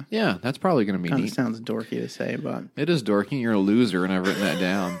thing? Yeah, that's probably going to be Kind of neat. sounds dorky to say, but It is dorky. You're a loser, and I've written that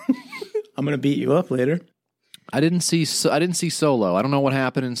down. I'm going to beat you up later. I didn't see Solo. I don't know what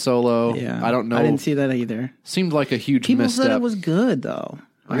happened in Solo. Yeah. I don't know. I didn't see that either. Seemed like a huge People misstep. said it was good, though.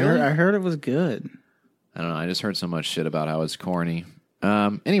 Really? I heard it was good. I don't know. I just heard so much shit about how it's corny.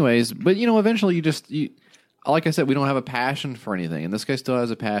 Anyways, but eventually you like I said, we don't have a passion for anything, and this guy still has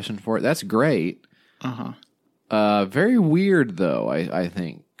a passion for it. That's great. Very weird though. I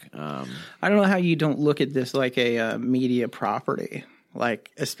think. I don't know how you don't look at this like a media property,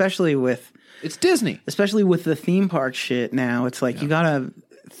 like especially with the theme park shit. Now it's like you gotta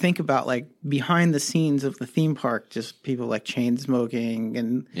think about like behind the scenes of the theme park, just people like chain smoking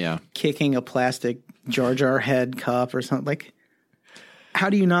and kicking a plastic Jar Jar head cup or something. Like, how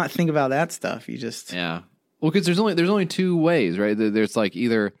do you not think about that stuff? You just well, because there's only 2 ways, right? There's like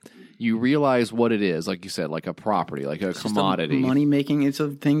either you realize what it is, like you said, like a property, like a commodity, money making. It's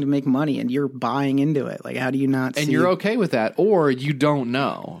a thing to make money, and you're buying into it. Like, how do you not? And you're okay with that, or you don't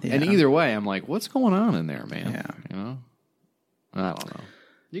know. And either way, I'm like, what's going on in there, man? Yeah. I don't know.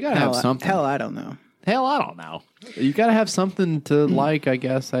 You gotta have something. Hell, I don't know. Hell, I don't know. You gotta have something to like, I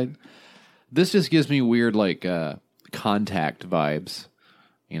guess. This just gives me weird, like, Contact vibes.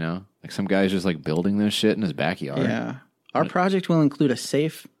 You know? Like some guy's just, like, building this shit in his backyard. Yeah. Our project will include a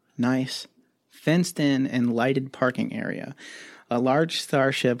safe, nice, fenced-in and lighted parking area, a large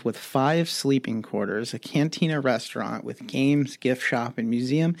starship with 5 sleeping quarters, a cantina restaurant with games, gift shop, and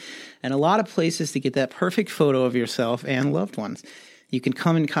museum, and a lot of places to get that perfect photo of yourself and loved ones. You can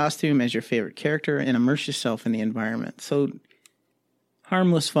come in costume as your favorite character and immerse yourself in the environment. So,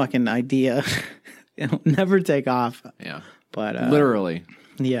 harmless fucking idea. It'll never take off. Yeah. But literally.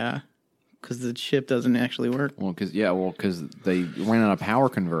 Yeah. Because the ship doesn't actually work. Well, because they ran out of power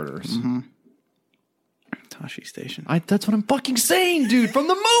converters. Mm-hmm. Tashi Station. That's what I'm fucking saying, dude. From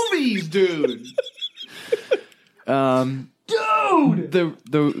the movies, dude. Dude.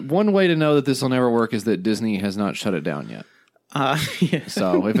 The one way to know that this will never work is that Disney has not shut it down yet. Yeah.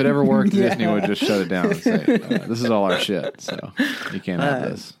 So if it ever worked, Disney would just shut it down and say, "This is all our shit." So you can't have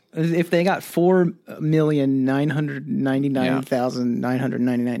this. If they got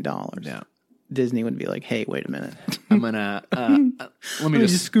 $4,999,999, Yeah. Disney would be like, "Hey, wait a minute, I'm gonna let me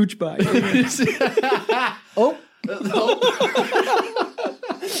just scooch by."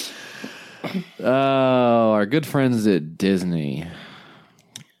 Oh, our good friends at Disney.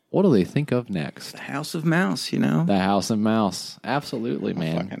 What do they think of next? House of Mouse, you know. The House of Mouse. Absolutely,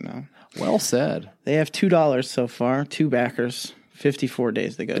 man. Fucking know. Well said. They have $2 so far. 2 backers. 54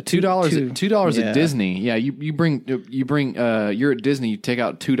 days to go. $2 Yeah. at Disney. Yeah, you bring. You're at Disney. You take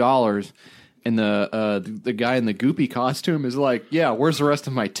out $2, and the guy in the Goopy costume is like, "Yeah, where's the rest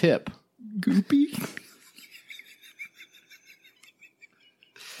of my tip?" Goopy.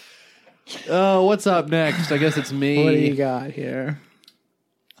 Oh, what's up next? I guess it's me. What do you got here?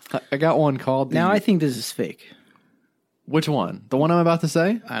 I got one called. Now I think this is fake. Which one? The one I'm about to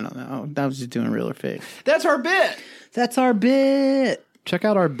say? I don't know. I was just doing real or fake. That's our bit. That's our bit. Check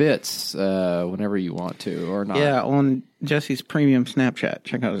out our bits whenever you want to, or not. Yeah, on Jesse's premium Snapchat.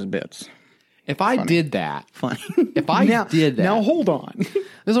 Check out his bits. If I did that, Funny. if I did that, Now hold on. this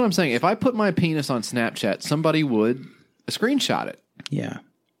is what I'm saying. If I put my penis on Snapchat, somebody would screenshot it, Yeah.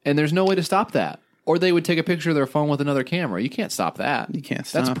 and there's no way to stop that. Or they would take a picture of their phone with another camera. You can't stop that. You can't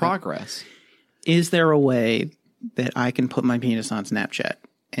stop That's it. progress. Is there a way that I can put my penis on Snapchat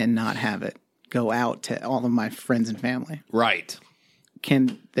and not have it go out to all of my friends and family? Right.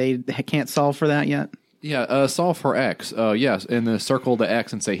 They can't solve for that yet? Yeah, solve for X. Yes, and then circle the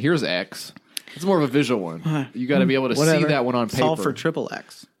X and say, here's X. It's more of a visual one. You got to be able to see that one on paper. Solve for triple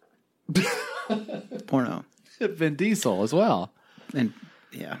X. Porno. Vin Diesel as well. And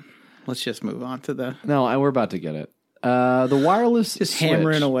yeah, let's just move on to the No, we're about to get it. The wireless just switch.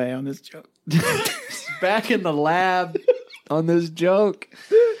 hammering away on this joke. Back in the lab on this joke.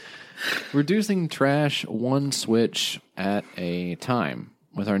 Reducing trash one switch at a time.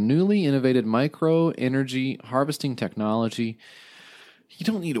 With our newly innovated micro energy harvesting technology, you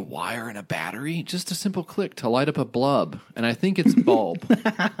don't need a wire and a battery, just a simple click to light up a bulb. And I think it's bulb.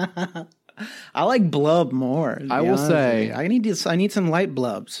 I like blub more. to I be will honest say- with you. I need some light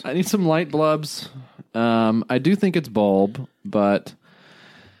blubs. I need some light bulbs. I do think it's bulb, but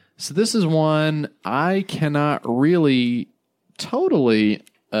so this is one I cannot really totally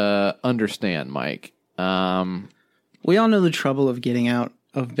understand, Mike. We all know the trouble of getting out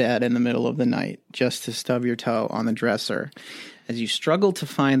of bed in the middle of the night just to stub your toe on the dresser as you struggle to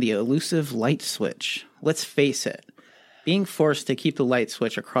find the elusive light switch. Let's face it, being forced to keep the light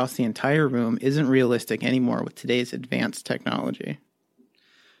switch across the entire room isn't realistic anymore with today's advanced technology.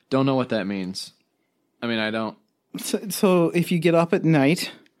 Don't know what that means. I mean, I don't. So if you get up at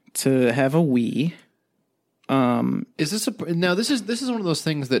night to have a wee, Is this a now? This is one of those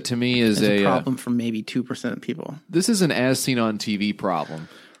things that to me is it's a a problem for maybe 2% of people. this is an as seen on TV problem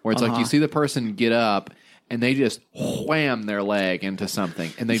where it's like you see the person get up and they just wham their leg into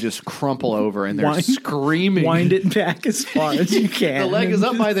something and they just crumple over and they're screaming. Wind it back as far as you can. The leg is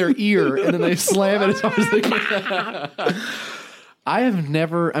up by their ear and then they slam it as hard as they can. I have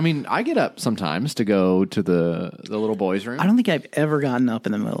never. I mean, I get up sometimes to go to the little boys' room. I don't think I've ever gotten up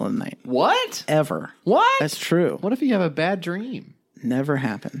in the middle of the night. What? Ever. What? That's true. What if you have a bad dream? Never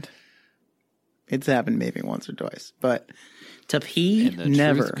happened. It's happened maybe once or twice, but to pee, And the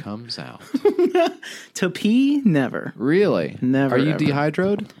never. truth comes out. To pee, never. Really? Never, Are you ever.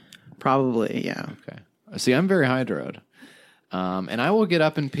 dehydrated? Probably, yeah. Okay. See, I'm very hydroed. And I will get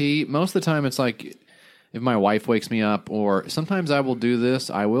up and pee. Most of the time, it's like if my wife wakes me up, or sometimes I will do this.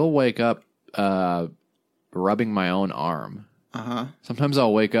 I will wake up rubbing my own arm. Uh-huh. Sometimes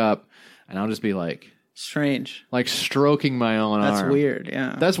I'll wake up and I'll just be like, Strange. like stroking my own arm. That's weird.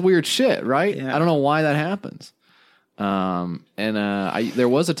 Yeah. That's weird shit, right? Yeah. I don't know why that happens. There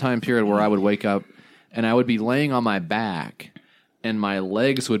was a time period where I would wake up and I would be laying on my back and my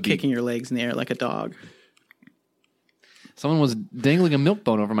legs would be kicking your legs in the air like a dog. Someone was dangling a milk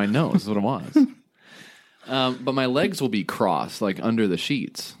bone over my nose, is what it was. But my legs will be crossed, like under the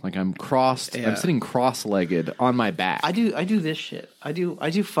sheets. Like I'm crossed. Yeah. I'm sitting cross-legged on my back. I do this shit. I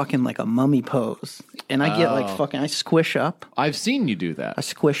do fucking like a mummy pose, and I get like fucking. I squish up. I've seen you do that. I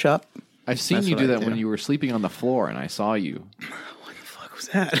squish up. I've seen That's you what do I that do. when you were sleeping on the floor, and I saw you. What was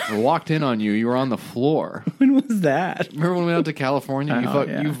that? I walked in on you. You were on the floor. When was that? Remember when we went out to California?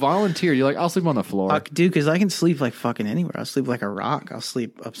 Yeah. You volunteered. You're like, I'll sleep on the floor. Dude, because I can sleep like fucking anywhere. I'll sleep like a rock. I'll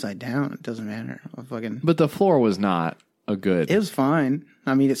sleep upside down. It doesn't matter. I'll fucking. But the floor was not a good. It was fine.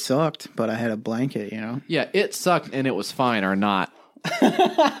 I mean, it sucked, but I had a blanket. You know, Yeah, it sucked and it was fine or not.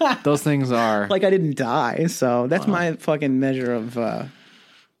 Those things are like I didn't die. So that's my fucking measure of.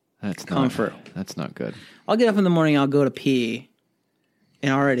 that's comfort. That's not good. I'll get up in the morning. I'll go to pee,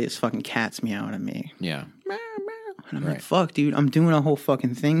 and already it's fucking cat's meowing at me. Yeah. And I'm like, fuck, dude, I'm doing a whole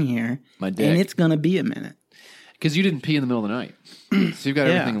fucking thing here. My dick. And it's going to be a minute. Because you didn't pee in the middle of the night. So you've got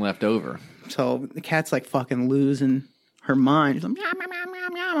Yeah. everything left over. So the cat's like fucking losing her mind. She's like, meow, meow, meow, meow,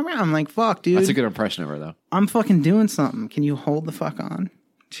 meow, meow. I'm like, fuck, dude. That's a good impression of her, though. I'm fucking doing something. Can you hold the fuck on?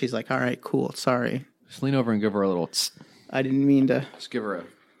 She's like, all right, cool. Sorry. Just lean over and give her a little tss. I didn't mean to Just give her a...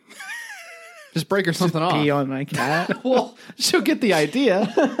 Just break her something off. pee on my cat. Well, she'll get the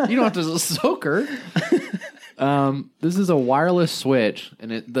idea. You don't have to soak her. This is a wireless switch,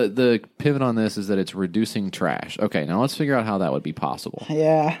 and the pivot on this is that it's reducing trash. Okay, now let's figure out how that would be possible.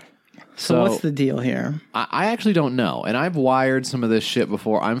 Yeah. So what's the deal here? I actually don't know, and I've wired some of this shit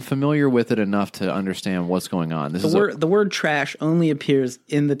before. I'm familiar with it enough to understand what's going on. This The word trash only appears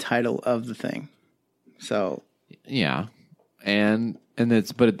in the title of the thing. So yeah, and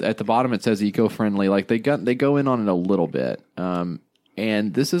but at the bottom it says eco-friendly. Like they go in on it a little bit.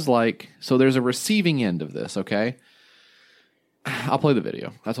 And this is like, so there's a receiving end of this, okay? I'll play the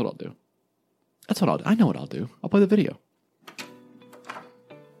video. That's what I'll do. I know what I'll do. I'll play the video.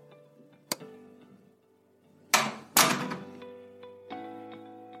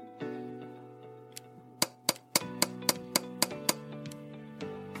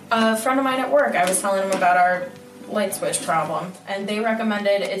 A friend of mine at work, I was telling him about our light switch problem, and they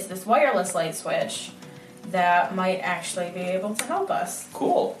recommended it's this wireless light switch that might actually be able to help us.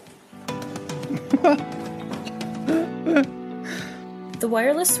 Cool. The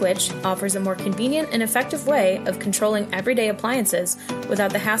wireless switch offers a more convenient and effective way of controlling everyday appliances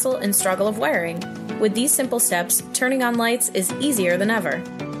without the hassle and struggle of wiring. With these simple steps, turning on lights is easier than ever.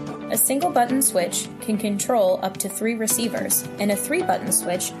 A single button switch can control up to 3 receivers, and a 3-button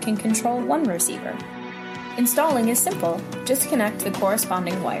switch can control 1 receiver. Installing is simple. Just connect the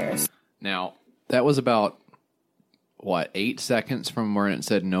corresponding wires. Now, that was about, 8 seconds from where it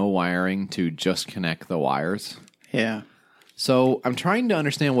said no wiring to just connect the wires? yeah. So I'm trying to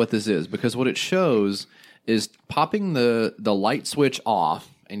understand what this is, because what it shows is popping the light switch off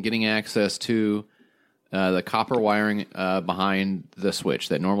and getting access to the copper wiring behind the switch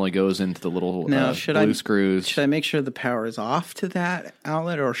that normally goes into the little Now, blue screws. Should I make sure the power is off to that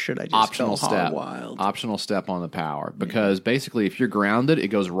outlet, or should I just Optional go step. hog wild Optional step on the power, because basically if you're grounded, it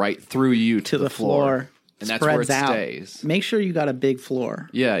goes right through you to the floor? and that's where it Spreads out. stays. Make sure you got a big floor.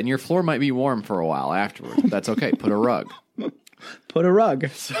 Yeah, and your floor might be warm for a while afterwards. That's okay. Put a rug. Put a rug.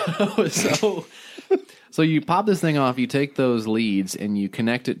 So you pop this thing off, you take those leads, and you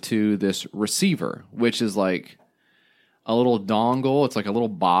connect it to this receiver, which is like a little dongle. It's like a little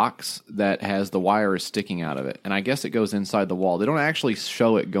box that has the wires sticking out of it. And I guess it goes inside the wall. They don't actually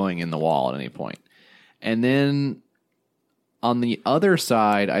show it going in the wall at any point. And then on the other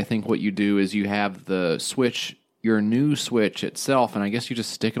side, I think what you do is you have the switch, your new switch itself, and I guess you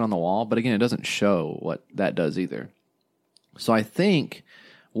just stick it on the wall. But again, it doesn't show what that does either. So I think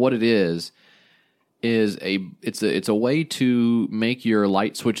what it is it's a way to make your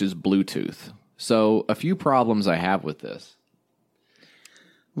light switches Bluetooth. So a few problems I have with this.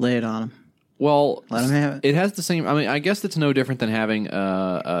 Lay it on them. Well, Let 'em have it. It has the same. I mean, I guess it's no different than having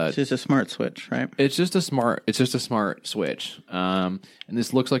It's just a smart switch, right? It's just a smart switch. And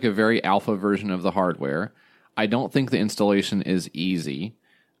this looks like a very alpha version of the hardware. I don't think the installation is easy.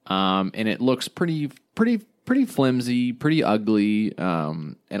 And it looks pretty flimsy, pretty ugly.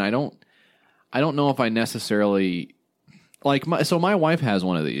 And I don't know if I necessarily like my wife has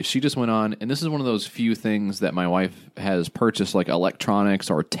one of these. She just went on, and this is one of those few things that my wife has purchased, like electronics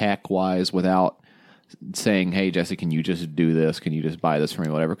or tech wise, without saying, "Hey, Jesse, can you just do this? Can you just buy this for me,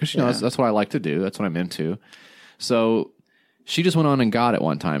 whatever?" Because that's what I like to do. That's what I'm into. So she just went on and got it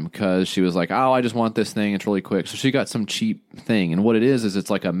one time because she was like, "Oh, I just want this thing. It's really quick." So she got some cheap thing, and what it is it's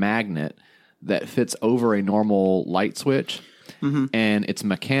like a magnet that fits over a normal light switch, and it's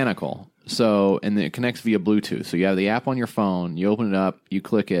mechanical. So, and then it connects via Bluetooth. So you have the app on your phone. You open it up, you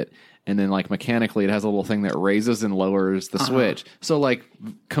click it. And then, like, mechanically, it has a little thing that raises and lowers the switch. So, like,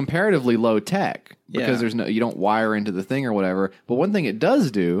 comparatively low tech because you don't wire into the thing or whatever. But one thing it does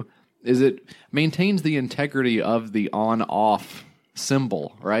do is it maintains the integrity of the on-off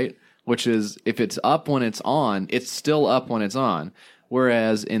symbol, right? Which is, if it's up when it's on, it's still up when it's on.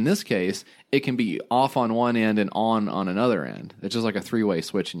 Whereas, in this case, it can be off on one end and on another end. It's just like a three-way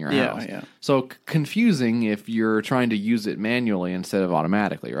switch in your house. Yeah. So confusing if you're trying to use it manually instead of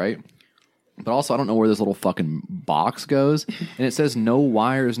automatically, right? But also, I don't know where this little fucking box goes. And it says no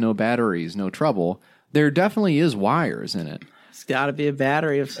wires, no batteries, no trouble. There definitely is wires in it. It's got to be a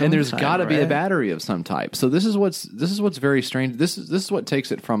battery of some type. And there's got to be a battery of some type. So this is what's very strange. This is what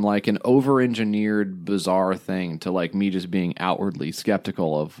takes it from like an over-engineered, bizarre thing to like me just being outwardly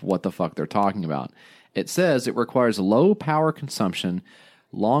skeptical of what the fuck they're talking about. It says it requires low power consumption,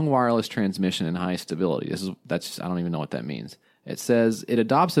 long wireless transmission, and high stability. I don't even know what that means. It says it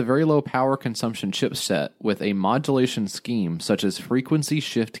adopts a very low power consumption chipset with a modulation scheme such as frequency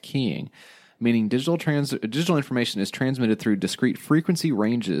shift keying, meaning digital information is transmitted through discrete frequency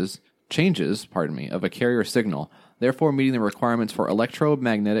changes of a carrier signal, therefore meeting the requirements for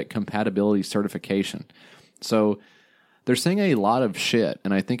electromagnetic compatibility certification. So they're saying a lot of shit,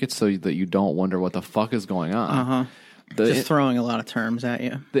 and I think it's so that you don't wonder what the fuck is going on. Just throwing a lot of terms at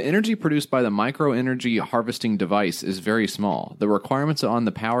you. The energy produced by the micro-energy harvesting device is very small. The requirements on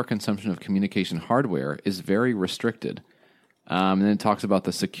the power consumption of communication hardware is very restricted. And then it talks about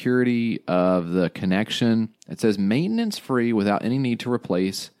the security of the connection. It says maintenance-free without any need to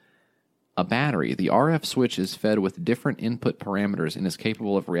replace a battery. The RF switch is fed with different input parameters and is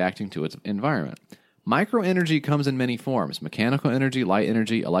capable of reacting to its environment. Microenergy comes in many forms: mechanical energy, light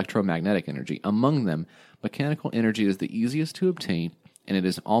energy, electromagnetic energy. Among them, mechanical energy is the easiest to obtain, and it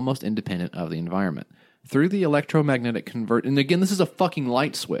is almost independent of the environment. Through the electromagnetic and again, this is a fucking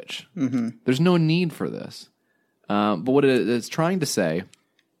light switch. There's no need for this. But what it's trying to say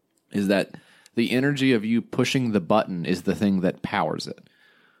is that the energy of you pushing the button is the thing that powers it.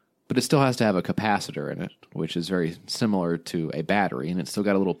 But it still has to have a capacitor in it, which is very similar to a battery, and it's still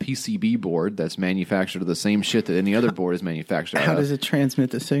got a little PCB board that's manufactured of the same shit that any other board is manufactured How does it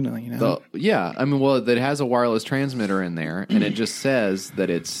transmit the signal, you know? It has a wireless transmitter in there, and it just says that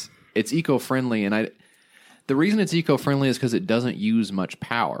it's eco-friendly, and the reason it's eco-friendly is because it doesn't use much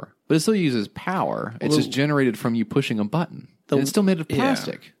power. But it still uses power. It's just generated from you pushing a button. And it's still made of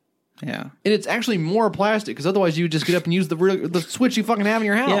plastic. Yeah. And it's actually more plastic, because otherwise you would just get up and use the switch you fucking have in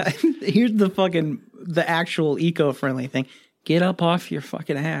your house. Yeah. Here's the actual eco-friendly thing. Get up off your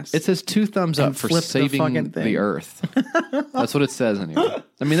fucking ass. It says 2 thumbs up for saving the earth. That's what it says in here.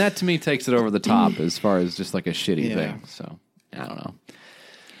 I mean, that to me takes it over the top as far as just like a shitty thing. So, I don't know.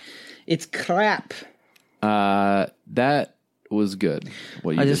 It's crap. That was good.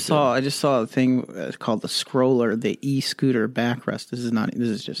 What you I just saw a thing called the Scroller, the e-scooter backrest. This is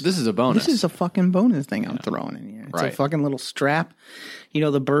a bonus. This is a fucking bonus thing I'm throwing in here. It's a fucking little strap. You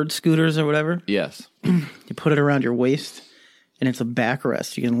know the bird scooters or whatever? Yes. You put it around your waist, and it's a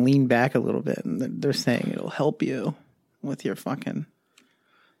backrest. You can lean back a little bit, and they're saying it'll help you with your fucking...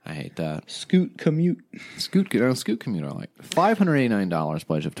 I hate that. Scoot commute. Scoot commute I like. $589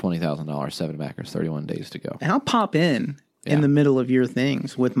 pledge of $20,000, 7 backers, 31 days to go. And I'll pop in the middle of your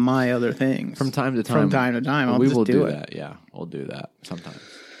things with my other things. From time to time. We will do it. That. Yeah, we'll do that sometime.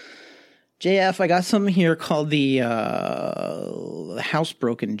 JF, I got something here called the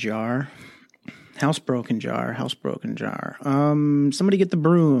housebroken jar. Housebroken jar. Somebody get the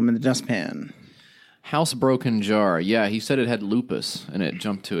broom and the dustpan. Housebroken jar. Yeah, he said it had lupus and it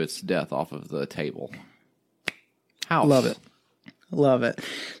jumped to its death off of the table. House. Love it.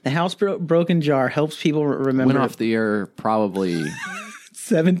 The housebroken jar helps people remember. Went off the air probably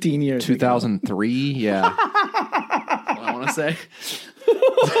 17 years 2003. Ago. Yeah. What I want to say.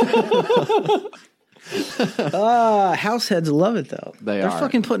 House heads love it though. They're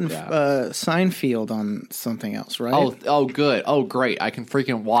fucking putting Seinfeld on something else, right? Oh, good. Oh, great. I can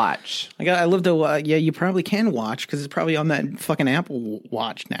freaking watch. I love to. Yeah, you probably can watch because it's probably on that fucking Apple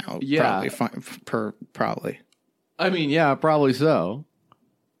Watch now. Yeah, probably. I mean, yeah, probably so.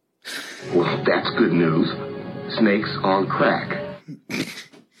 Well, that's good news. Snakes on crack.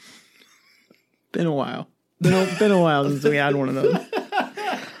 Been a while. Been a while since we had one of those.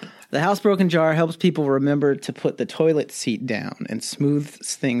 The housebroken jar helps people remember to put the toilet seat down and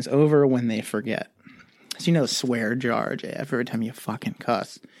smooths things over when they forget. So you know, swear jar, Jeff, every time you fucking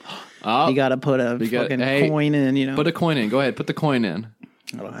cuss. Oh, you got to put a fucking coin in, you know. Put a coin in. Go ahead, put the coin in.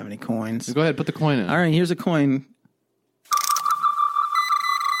 I don't have any coins. Go ahead, put the coin in. All right, here's a coin.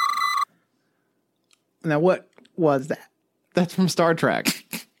 Now, what was that? That's from Star Trek.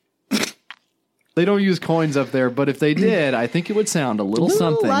 They don't use coins up there, but if they did, I think it would sound a little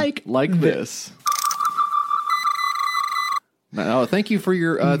something like this. Oh, thank you for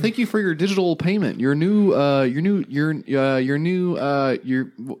your digital payment. Your new oh,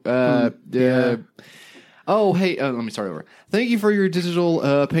 hey, let me start over. Thank you for your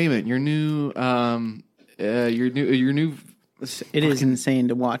digital payment. Your new It is insane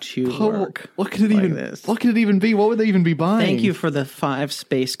to watch you work. What could it even be? What would they even be buying? Thank you for the 5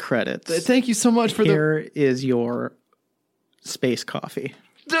 space credits. Thank you so much for Here is your space coffee.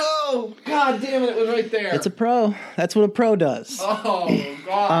 Oh, God damn it, it was right there. It's a pro. That's what a pro does. Oh,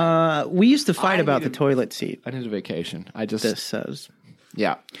 God. We used to fight about the toilet seat. I need a vacation. This says.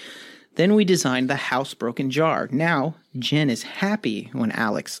 Yeah. Then we designed the housebroken jar. Now, Jen is happy when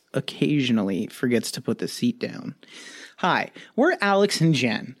Alex occasionally forgets to put the seat down. Hi, we're Alex and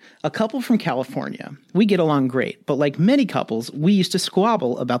Jen, a couple from California. We get along great, but like many couples, we used to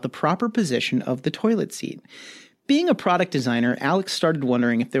squabble about the proper position of the toilet seat. Being a product designer, Alex started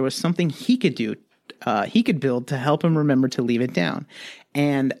wondering if there was something he could build to help him remember to leave it down.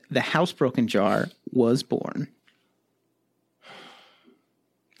 And the housebroken jar was born.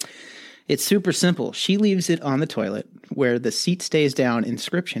 It's super simple. She leaves it on the toilet where the seat stays down.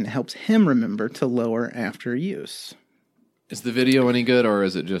 Inscription helps him remember to lower after use. Is the video any good, or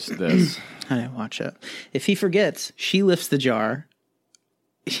is it just this? I didn't watch it. If he forgets, she lifts the jar.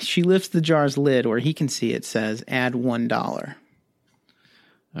 She lifts the jar's lid where he can see it says add $1.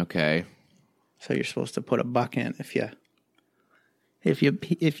 Okay. So you're supposed to put $1 in if you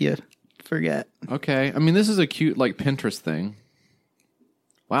forget. Okay. I mean, this is a cute like Pinterest thing.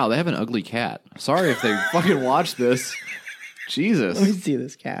 Wow, they have an ugly cat. Sorry if they fucking watch this. Jesus. Let me see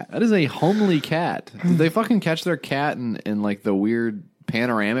this cat. That is a homely cat. Did they fucking catch their cat in like the weird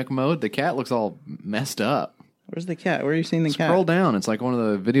panoramic mode? The cat looks all messed up. Where's the cat? Where are you seeing the cat? Scroll down. It's like one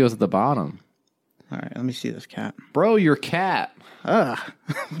of the videos at the bottom. All right, let me see this cat. Bro, your cat. Ugh.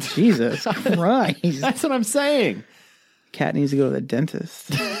 Jesus Christ. That's what I'm saying. Cat needs to go to the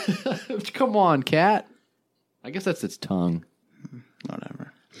dentist. Come on, cat. I guess that's its tongue.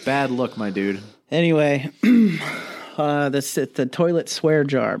 Whatever. Bad look, my dude. Anyway, the toilet swear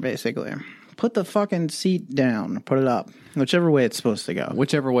jar, basically. Put the fucking seat down. Put it up. Whichever way it's supposed to go.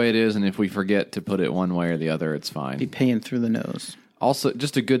 Whichever way it is, and if we forget to put it one way or the other, it's fine. Be paying through the nose. Also,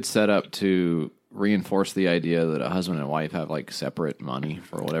 just a good setup to reinforce the idea that a husband and wife have like separate money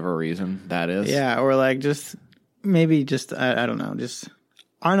for whatever reason that is. Yeah, or like just maybe just I don't know. Just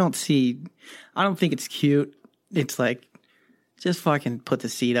I don't think it's cute. It's like just fucking put the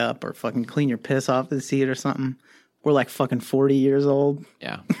seat up or fucking clean your piss off the seat or something. We're like fucking 40 years old.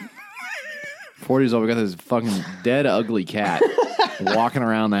 Yeah. 40s old. We got this fucking dead, ugly cat walking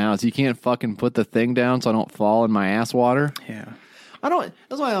around the house. You can't fucking put the thing down so I don't fall in my ass water. Yeah.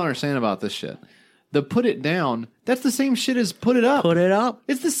 That's what I don't understand about this shit. The put it down, that's the same shit as put it up. Put it up.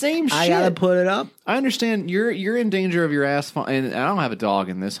 It's the same shit. I gotta put it up. I understand you're in danger of your ass and I don't have a dog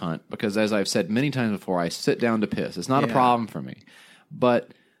in this hunt because as I've said many times before, I sit down to piss. It's not a problem for me.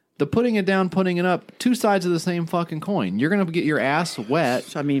 But the putting it down, putting it up, two sides of the same fucking coin. You're going to get your ass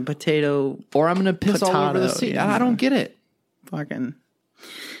wet. I mean, potato. Or I'm going to piss all over the seat. Yeah. I don't get it. Fucking.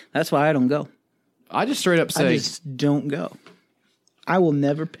 That's why I don't go. I just straight up say. I just don't go. I will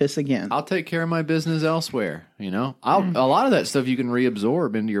never piss again. I'll take care of my business elsewhere. You know, a lot of that stuff you can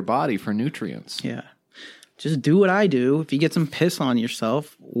reabsorb into your body for nutrients. Yeah. Just do what I do. If you get some piss on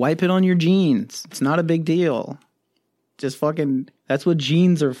yourself, wipe it on your jeans. It's not a big deal. Just fucking, that's what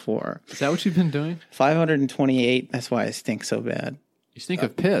jeans are for. Is that what you've been doing? 528. That's why I stink so bad. You stink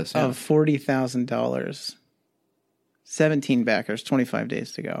of piss. Yeah. Of $40,000. 17 backers, 25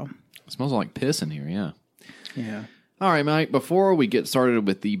 days to go. It smells like piss in here, yeah. Yeah. All right, Mike, before we get started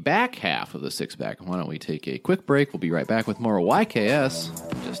with the back half of the six-pack, why don't we take a quick break? We'll be right back with more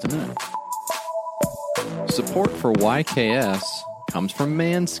YKS in just a minute. Support for YKS comes from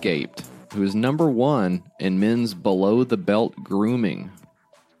Manscaped, who is #1 in men's below-the-belt grooming.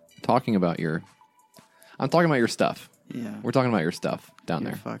 I'm talking about your stuff. Yeah. We're talking about your stuff down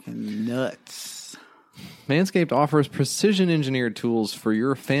there. Fucking nuts. Manscaped offers precision-engineered tools for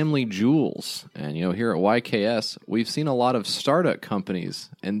your family jewels. And, you know, here at YKS, we've seen a lot of startup companies,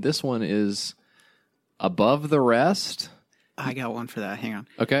 and this one is above the rest. I got one for that. Hang on.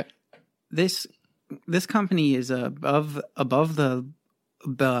 Okay. this company is above the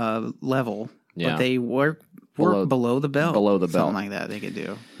level, but they work below the belt. Below the belt. Something like that they could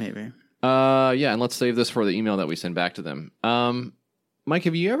do, maybe. Yeah, and let's save this for the email that we send back to them. Mike,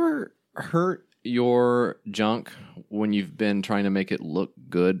 have you ever hurt your junk when you've been trying to make it look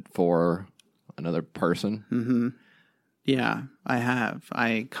good for another person? Mm-hmm. Yeah, I have.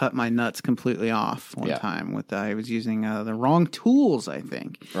 I cut my nuts completely off one time. I was using the wrong tools, I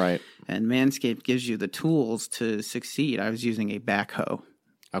think. Right. And Manscaped gives you the tools to succeed. I was using a backhoe.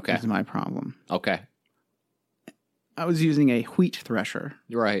 Okay. That's my problem. Okay. I was using a wheat thresher.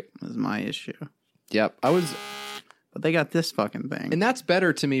 Right. Was my issue. Yep. But they got this fucking thing. And that's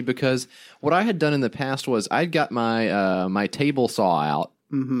better to me because what I had done in the past was I'd got my my table saw out.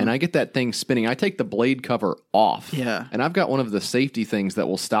 Mm-hmm. And I get that thing spinning. I take the blade cover off. Yeah. And I've got one of the safety things that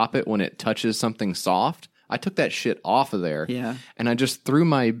will stop it when it touches something soft. I took that shit off of there. Yeah. And I just threw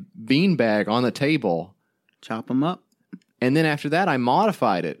my beanbag on the table. Chop them up. And then after that, I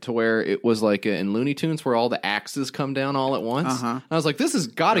modified it to where it was like in Looney Tunes where all the axes come down all at once. Uh-huh. And I was like, this has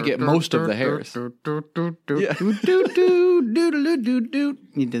got to get most of the hairs. You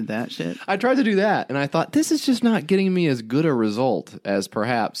did that shit? I tried to do that, and I thought, this is just not getting me as good a result as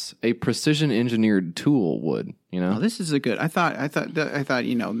perhaps a precision-engineered tool would, you know? Oh, this is a good... I thought,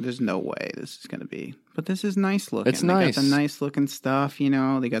 there's no way this is going to be... But this is nice looking. It's nice. They got the nice looking stuff, They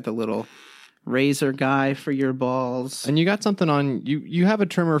got the little... razor guy for your balls. And you got something on you have a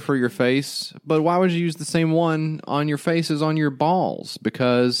trimmer for your face, but why would you use the same one on your face as on your balls?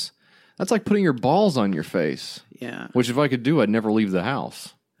 Because that's like putting your balls on your face. Yeah. Which if I could do, I'd never leave the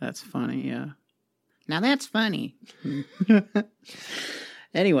house. That's funny, yeah. Now that's funny.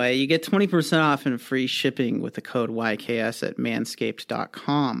 Anyway, you get 20% off and free shipping with the code YKS at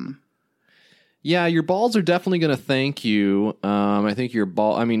manscaped.com. Yeah, your balls are definitely going to thank you. I think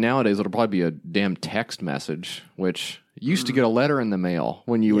nowadays it'll probably be a damn text message, which you used to get a letter in the mail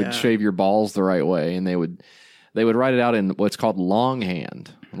when you would shave your balls the right way, and they would write it out in what's called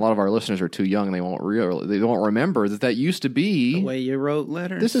longhand. A lot of our listeners are too young, and they won't remember that used to be the way you wrote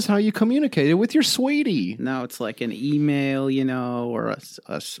letters. This is how you communicated with your sweetie. Now it's like an email, or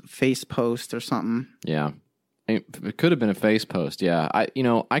a face post or something. Yeah, it could have been a face post. Yeah, I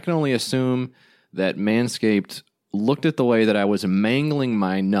can only assume that Manscaped looked at the way that I was mangling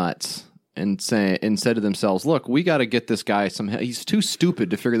my nuts and said to themselves, look, we got to get this guy he's too stupid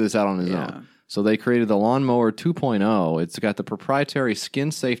to figure this out on his own. So they created the Lawnmower 2.0. It's got the proprietary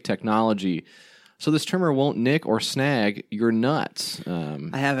skin-safe technology, so this trimmer won't nick or snag your nuts.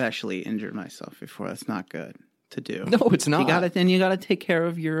 I have actually injured myself before. That's not good to do. No, it's not. You got to take care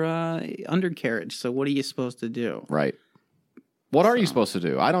of your undercarriage. So what are you supposed to do? Right. What are you supposed to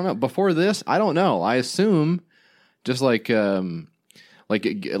do? I don't know. Before this, I don't know. I assume just get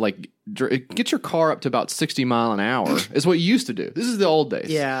your car up to about 60 mile an hour is what you used to do. This is the old days.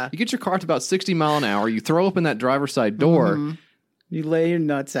 Yeah. You get your car up to about 60 mile an hour. You throw open that driver's side door. Mm-hmm. You lay your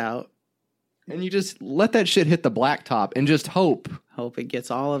nuts out. And you just let that shit hit the blacktop and just hope. Hope it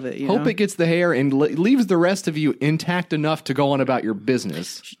gets all of it. Hope it gets the hair and leaves the rest of you intact enough to go on about your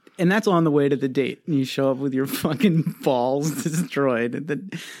business. And that's on the way to the date. You show up with your fucking balls destroyed.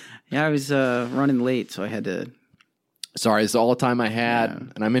 I was running late, so I had to... Sorry, it's all the time I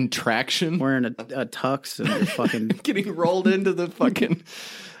had, and I'm in traction. Wearing a tux and fucking... Getting rolled into the fucking...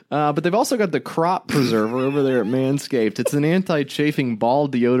 But they've also got the Crop Preserver over there at Manscaped. It's an anti-chafing ball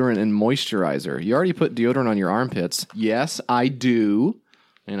deodorant and moisturizer. You already put deodorant on your armpits. Yes, I do.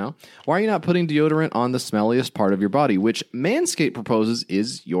 Why are you not putting deodorant on the smelliest part of your body, which Manscaped proposes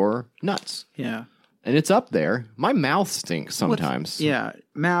is your nuts? Yeah. And it's up there. My mouth stinks sometimes.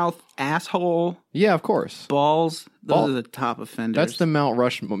 Mouth, asshole. Yeah, of course. Balls. Those are the top offenders. That's the Mount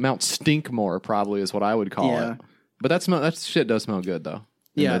Stinkmore, probably is what I would call it. But that shit does smell good, though.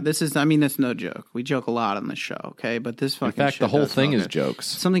 Yeah, that's no joke. We joke a lot on the show, okay? But this fucking in fact, shit the whole does thing smell is good. jokes.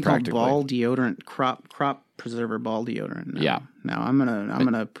 Something called ball deodorant, crop preserver ball deodorant. Now I'm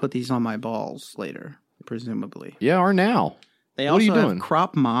gonna put these on my balls later, presumably. Yeah, or now. They also have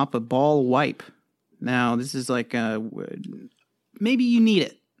crop mop, a ball wipe. Now this is like maybe you need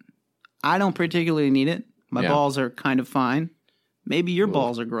it. I don't particularly need it. My balls are kind of fine. Maybe your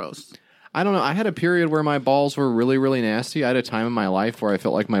balls are gross. I don't know. I had a period where my balls were really, really nasty. I had a time in my life where I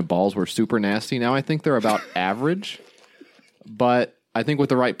felt like my balls were super nasty. Now I think they're about average. But I think with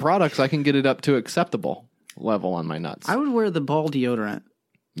the right products, I can get it up to acceptable level on my nuts. I would wear the ball deodorant.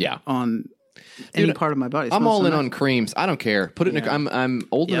 Yeah. On any part of my body. I'm all in on creams. I don't care. Put it in I'm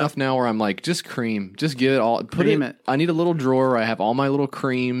old enough now where I'm like, just cream. Just give it all. I need a little drawer where I have all my little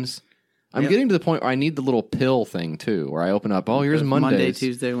creams. I'm getting to the point where I need the little pill thing too, where I open up. Oh, here's Mondays. Monday,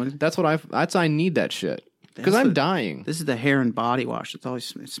 Tuesday, Wednesday. That's what I need that shit because I'm dying. This is the hair and body wash. It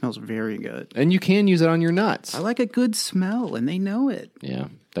smells very good. And you can use it on your nuts. I like a good smell, and they know it. Yeah,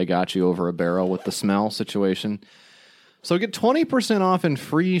 they got you over a barrel with the smell situation. So get 20% off and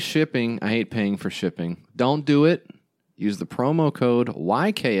free shipping. I hate paying for shipping. Don't do it. Use the promo code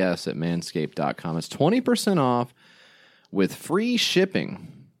YKS at manscaped.com. It's 20% off with free shipping.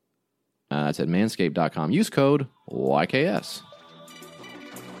 It's at manscaped.com. Use code YKS.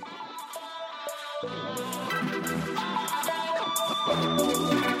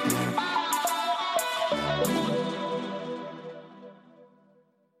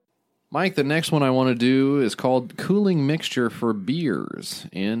 Mike, the next one I want to do is called Cooling Mixture for Beers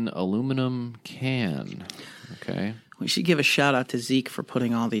in Aluminum Can. Okay. We should give a shout out to Zeke for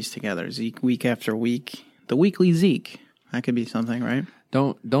putting all these together. Zeke, week after week. The weekly Zeke. That could be something, right?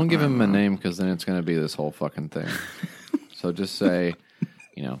 Don't give him a name because then it's going to be this whole fucking thing. So just say,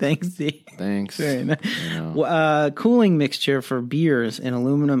 Thanks, Zeke. Thanks. Very nice. Cooling Mixture for Beers in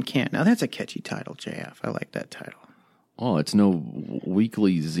Aluminum Can. Now that's a catchy title, JF. I like that title. Oh, it's no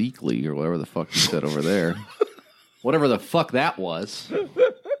weekly Zekely or whatever the fuck you said over there. Whatever the fuck that was.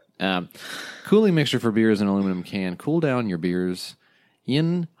 Cooling mixture for beers in aluminum can. Cool down your beers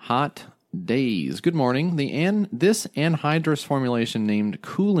in hot days. Good morning. This anhydrous formulation named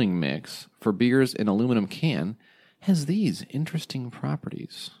Cooling Mix for beers in aluminum can has these interesting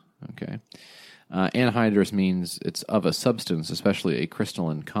properties. Okay. Anhydrous means it's of a substance, especially a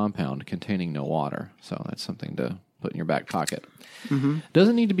crystalline compound containing no water. So that's something to put in your back pocket. Mm-hmm.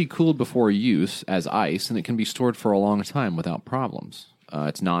 Doesn't need to be cooled before use as ice, and it can be stored for a long time without problems.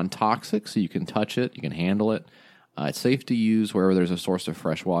 It's non-toxic, so you can touch it, you can handle it. It's safe to use wherever there's a source of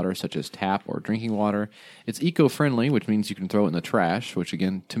fresh water, such as tap or drinking water. It's eco-friendly, which means you can throw it in the trash, which,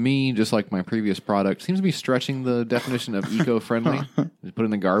 again, to me, just like my previous product, seems to be stretching the definition of eco-friendly. Just put it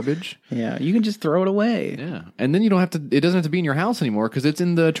in the garbage. Yeah, you can just throw it away. Yeah, and then you don't have to. It doesn't have to be in your house anymore because it's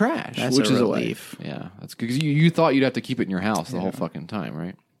in the trash. That's which a is relief. Yeah, that's because you thought you'd have to keep it in your house the whole fucking time,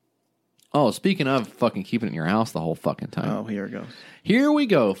 right? Oh, speaking of fucking keeping it in your house the whole fucking time. Oh, here it goes. Here we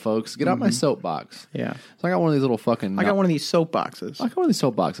go, folks. Get out my soapbox. Yeah. So I got one of these little fucking... I got one of these soap boxes. I got one of these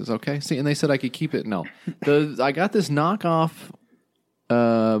soap boxes, okay? See, and they said I could keep it. No. I got this knockoff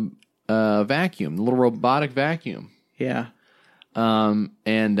vacuum, the little robotic vacuum. Yeah.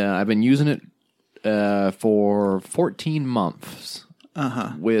 And I've been using it for 14 months.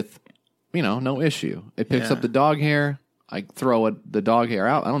 Uh-huh. With, no issue. It picks up the dog hair. I throw the dog hair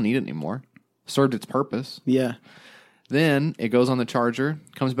out. I don't need it anymore. Served its purpose. Yeah. Then it goes on the charger,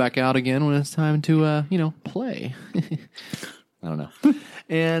 comes back out again when it's time to, play. I don't know.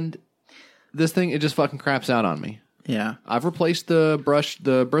 And this thing, it just fucking craps out on me. Yeah. I've replaced the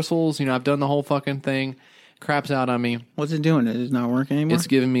bristles. I've done the whole fucking thing. Craps out on me. What's it doing? It is not working anymore? It's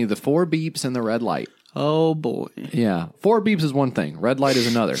giving me the 4 beeps and the red light. Oh, boy. Yeah. 4 beeps is one thing. Red light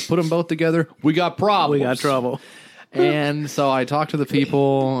is another. Put them both together. We got problems. We got trouble. And so I talked to the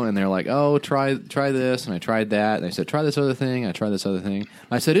people, and they're like, "Oh, try this," and I tried that. And they said, "Try this other thing." I tried this other thing.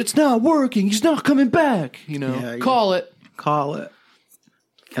 I said, "It's not working. He's not coming back." Call it. Call it.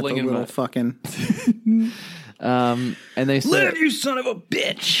 Got the little fucking. And they said, "Live, you son of a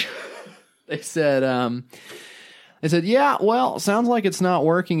bitch." They said, "Yeah, well, sounds like it's not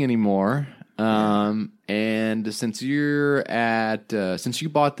working anymore." And since you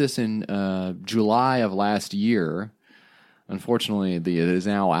bought this in July of last year, unfortunately, it is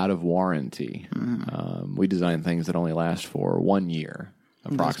now out of warranty. We design things that only last for 1 year,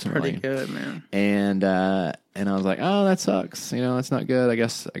 approximately. That's pretty good, man. And I was like, oh, that sucks. That's not good. I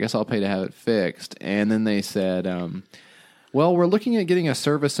guess I'll pay to have it fixed. And then they said, well, we're looking at getting a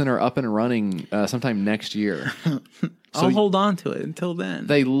service center up and running sometime next year. I'll hold on to it until then.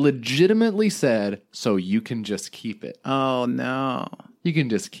 They legitimately said, so you can just keep it. Oh, no. You can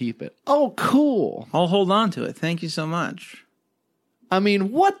just keep it. Oh, cool. I'll hold on to it. Thank you so much. I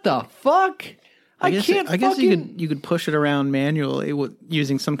mean, what the fuck? I guess you could push it around manually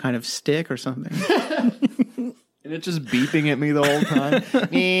using some kind of stick or something. And it's just beeping at me the whole time.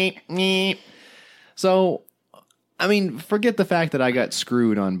 So, I mean, forget the fact that I got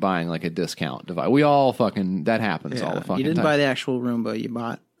screwed on buying like a discount device. We all fucking, that happens all the fucking time. You didn't buy the actual Roomba. You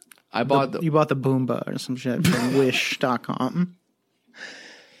bought the Boomba or some shit from Wish.com.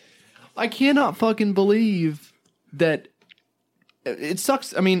 I cannot fucking believe that it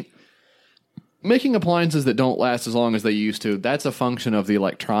sucks. I mean, making appliances that don't last as long as they used to, that's a function of the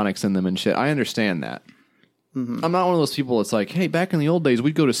electronics in them and shit. I understand that. I'm not one of those people that's like, hey, back in the old days,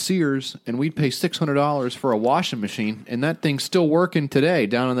 we'd go to Sears and we'd pay $600 for a washing machine, and that thing's still working today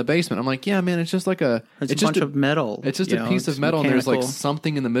down in the basement. I'm like, yeah, man, it's just like it's a just bunch of metal. It's just you a know, piece it's of metal, and there's like mechanical.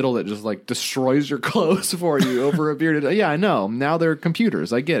 something in the middle that just like destroys your clothes for you over a period of time. Yeah, I know. Now they're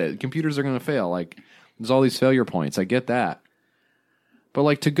computers. I get it. Computers are going to fail. Like, there's all these failure points. I get that. But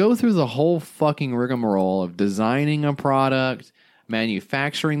like, to go through the whole fucking rigmarole of designing a product,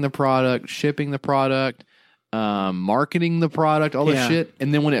 manufacturing the product, shipping the product, marketing the product, all this shit,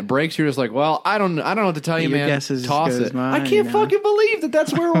 and then when it breaks, you're just like, well, I don't know what to tell you, Your man. guess is as Toss good it. as mine, I can't you know? fucking believe that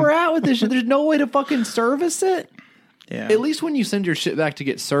that's where we're at with this shit. There's no way to fucking service it. Yeah. At least when you send your shit back to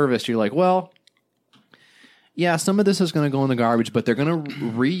get serviced, you're like, well, yeah, some of this is going to go in the garbage, but they're going to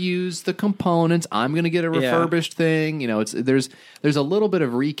reuse the components. I'm going to get a refurbished thing. You know, there's a little bit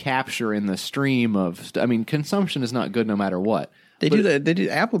of recapture in the stream of. I mean, consumption is not good no matter what. They do that.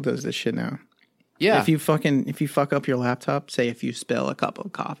 Apple does this shit now. Yeah, If you fuck up your laptop, say if you spill a cup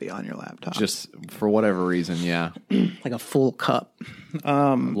of coffee on your laptop, just for whatever reason, yeah, like a full cup.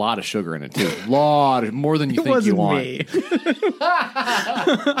 a lot of sugar in it too. More than you It think wasn't you want. me.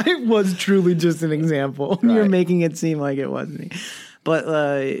 It was truly just an example. You're Right. making it seem like it wasn't me.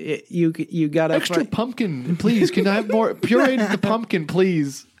 But you got Extra pumpkin, please. Can I have more pureed the pumpkin,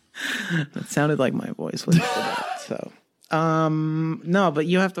 please? It sounded like my voice was for that. So, no, but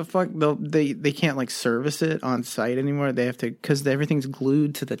you have to they can't like service it on site anymore. They have to, because everything's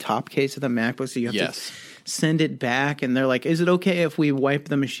glued to the top case of the MacBook. So you have to send it back, and they're like, "Is it okay if we wipe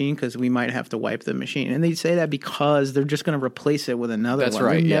the machine? Because we might have to wipe the machine." And they say that because they're just going to replace it with another That's one.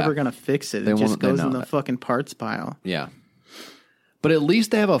 right, They're yeah. never going to fix it. They It just won't- they goes know in the that. fucking parts pile. Yeah. But at least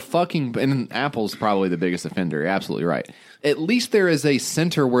they have a fucking, and Apple's probably the biggest offender. You're absolutely right. At least there is a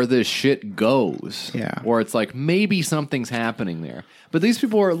center where this shit goes. Yeah. Where it's like, maybe something's happening there. But these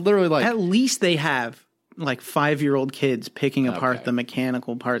people are literally like, At least they have like 5-year-old kids picking apart Okay. the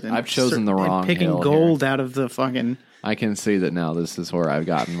mechanical parts. And I've chosen the wrong and picking hill gold out of the fucking. I can see that now this is where I've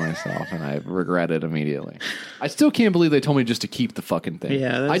gotten myself, and I regret it immediately. I still can't believe they told me just to keep the fucking thing.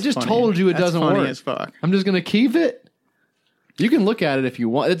 Yeah, that's I just funny. told you it That's doesn't funny work. as fuck. I'm just going to keep it. You can look at it if you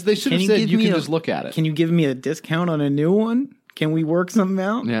want. They should have said you can just look at it. Can you give me a discount on a new one? Can we work something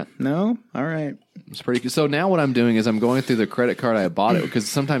out? Yeah. No? All right. It's pretty good. So now what I'm doing is I'm going through the credit card I bought it, because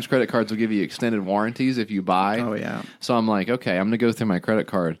sometimes credit cards will give you extended warranties if you buy. Oh, yeah. So I'm like, okay, I'm going to go through my credit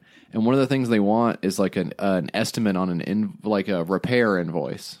card, and one of the things they want is like an estimate on like a repair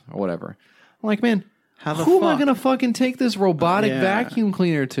invoice or whatever. I'm like, man, How the who am I fuck? going to fucking take this robotic Yeah. vacuum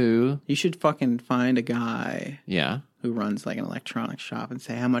cleaner to? You should fucking find a guy Yeah. who runs like an electronics shop and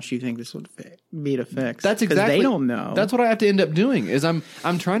say, how much do you think this would be to fix? That's 'Cause exactly. they don't know. That's what I have to end up doing. Is I'm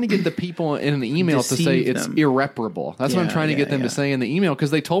trying to get the people in an email to say Deceive it's them. irreparable. That's what I'm Yeah, trying to get them yeah. to say in the email,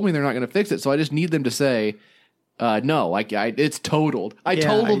 because they told me they're not going to fix it. So I just need them to say, no, it's totaled. I Yeah,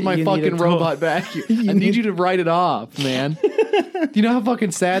 totaled my you need fucking a robot vacuum. I need you to write it off, man. Do you know how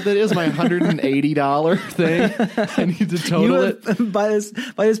fucking sad that is? My $180 thing. I need to total it. By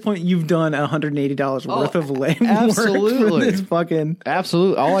this point, you've done $180 worth of labor. absolutely. For this fucking.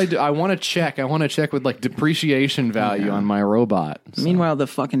 Absolutely. All I do, I want to check. I want to check with like depreciation value on my robot. So- Meanwhile, the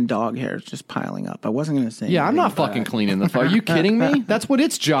fucking dog hair is just piling up. I wasn't going to say. Yeah, I'm not anything, but fucking cleaning the fuck. Are you kidding me? That's what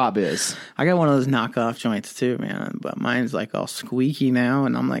its job is. I got one of those knockoff joints too, man. But mine's like all squeaky now,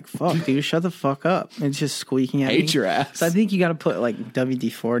 and I'm like, "Fuck, dude, shut the fuck up!" It's just squeaking at me. Hate your ass. So I think you got to put like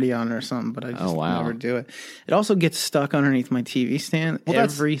WD-40 on it or something, but I just never do it. It also gets stuck underneath my TV stand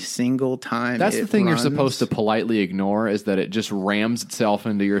every single time. That's the thing runs. you're supposed to politely ignore, is that it just rams itself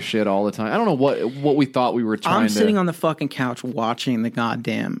into your shit all the time. I don't know what we thought we were trying I'm to. sitting on the fucking couch watching the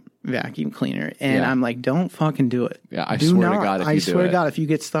goddamn vacuum cleaner, and Yeah. I'm like, don't fucking do it. Yeah, I Do swear to not. God if I you do swear it. to God, if you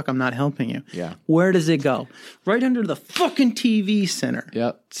get stuck, I'm not helping you. Yeah. Where does it go? Right under the fucking TV center.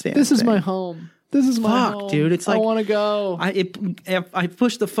 Yep. Stand This is thing. my home. This is my Fuck, home. dude. It's I like want to go. I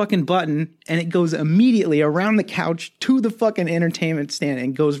push the fucking button and it goes immediately around the couch to the fucking entertainment stand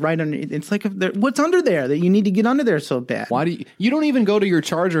and goes right under. It's like what's under there that you need to get under there so bad? Why do you don't even go to your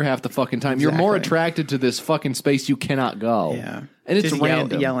charger half the fucking time? You're more Exactly. attracted to this fucking space you cannot go. Yeah, And it's Just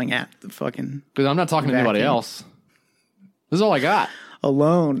random. yelling at the fucking Because I'm not talking to anybody Vacuum. else. This is all I got.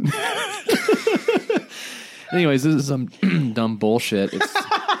 alone. Anyways, this is some dumb bullshit.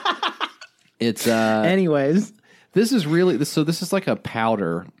 It's Anyways, this is really so. This is like a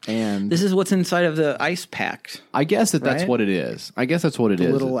powder, and this is what's inside of the ice pack, I guess that's right? what it is. I guess that's what it the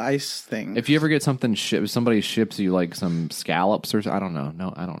is. little ice thing. If you ever get something somebody ships you like some scallops or I don't know.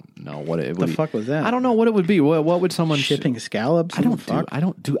 No, I don't know what it would. The fuck was that? I don't know what it would be. What would someone shipping scallops? I don't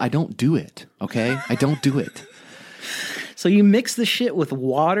do. I don't do it. Okay, I don't do it. So you mix the shit with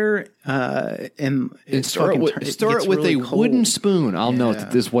water, and stir it with a wooden spoon. I'll note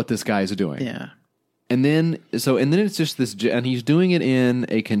that this is what this guy is doing. Yeah. And then it's just this, and he's doing it in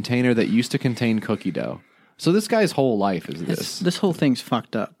a container that used to contain cookie dough. So this guy's whole life is this. This whole thing's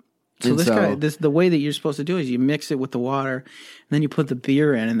fucked up. So the way that you're supposed to do is you mix it with the water, and then you put the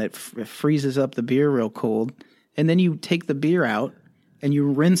beer in, and it freezes up the beer real cold, and then you take the beer out and you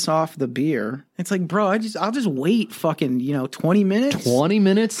rinse off the beer. It's like, bro, I'll just wait fucking 20 minutes. 20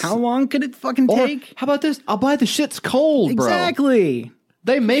 minutes? How long could it fucking take? How about this? I'll buy the shit's cold, bro. Exactly.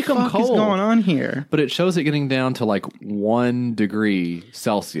 They make them cold. What is going on here? But it shows it getting down to like 1 degree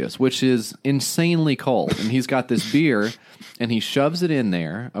Celsius, which is insanely cold. And he's got this beer, and he shoves it in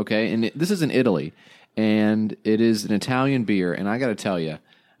there, okay? And this is in Italy, and it is an Italian beer. And I got to tell you,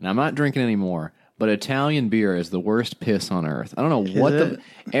 and I'm not drinking anymore, but Italian beer is the worst piss on earth. I don't know what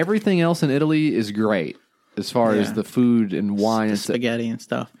everything else in Italy is great as far as the food and wine and spaghetti and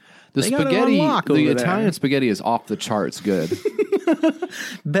stuff. The Italian spaghetti is off the charts good.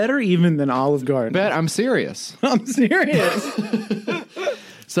 Better even than Olive Garden. I'm serious. I'm serious.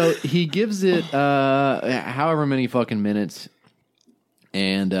 So he gives it however many fucking minutes,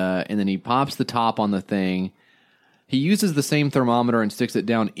 and then he pops the top on the thing. He uses the same thermometer and sticks it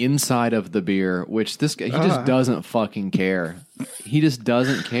down inside of the beer, which this guy, he just doesn't fucking care. He just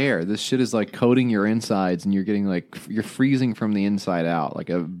doesn't care. This shit is like coating your insides, and you're getting like, you're freezing from the inside out, like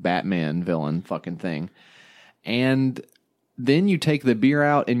a Batman villain fucking thing. And then you take the beer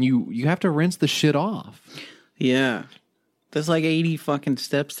out, and you have to rinse the shit off. Yeah. There's like 80 fucking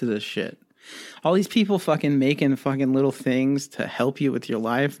steps to this shit. All these people fucking making fucking little things to help you with your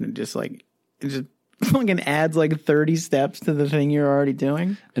life, and it just fucking adds like 30 steps to the thing you're already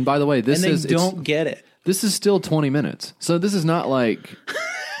doing. And by the way, they don't get it. This is still 20 minutes. So this is not like...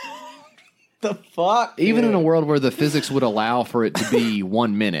 The fuck? Even in a world where the physics would allow for it to be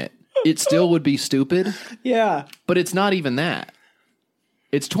 1 minute, it still would be stupid. Yeah. But it's not even that.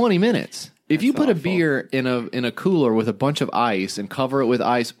 It's 20 minutes. If you put a beer in a cooler with a bunch of ice and cover it with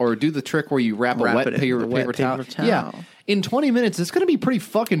ice, or do the trick where you wrap a wet paper towel. Yeah. In 20 minutes, it's going to be pretty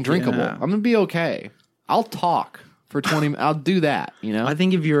fucking drinkable. Yeah. I'm going to be okay. I'll talk for 20 I'll do that, I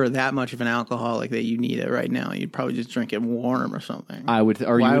think if you're that much of an alcoholic that you need it right now, you'd probably just drink it warm or something. I would.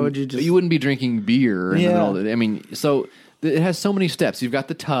 Or why would you just... You wouldn't be drinking beer in the middle of it. I mean, so it has so many steps. You've got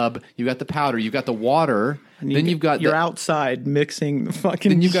the tub, you've got the powder, you've got the water, then you've got you're outside mixing the fucking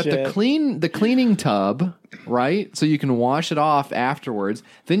Then you've got shit. the cleaning tub, right? So you can wash it off afterwards.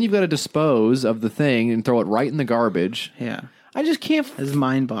 Then you've got to dispose of the thing and throw it right in the garbage. Yeah. I just can't. It's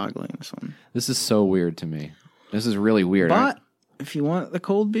mind-boggling, this one. This is so weird to me. This is really weird. But if you want the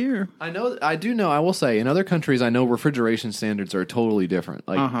cold beer, I will say, in other countries, I know refrigeration standards are totally different.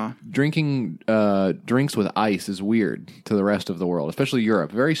 Like drinking drinks with ice is weird to the rest of the world, especially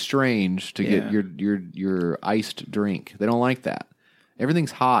Europe. Very strange to get your iced drink. They don't like that.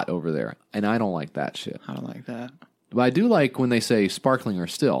 Everything's hot over there, and I don't like that shit. I don't like that. But I do like when they say sparkling or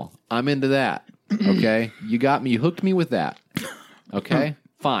still. I'm into that. Okay, you got me. You hooked me with that. Okay.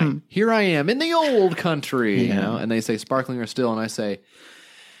 Fine. Here I am in the old country, and they say sparkling or still, and I say,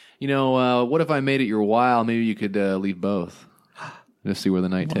 what if I made it your while? Maybe you could leave both. Just see where the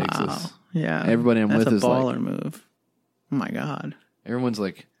night takes us. Yeah. Everybody I'm with is like... That's a baller move. Oh, my God. Everyone's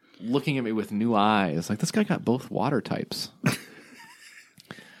like looking at me with new eyes. Like, this guy got both water types.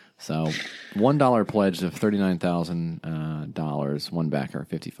 So, $1 pledge of $39,000, one backer,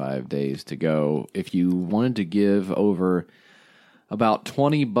 55 days to go. If you wanted to give over... about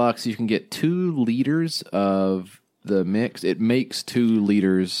 $20, you can get 2 liters of the mix. It makes 2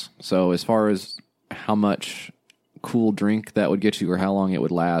 liters. So as far as how much cool drink that would get you or how long it would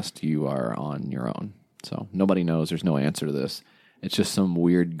last, you are on your own. So nobody knows. There's no answer to this. It's just some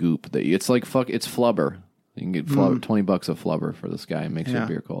weird goop that it's like it's flubber. You can get $20 of flubber for this guy. It makes your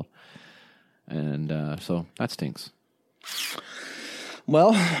beer cold. And so that stinks.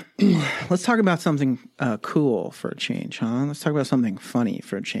 Well, let's talk about something cool for a change, huh? Let's talk about something funny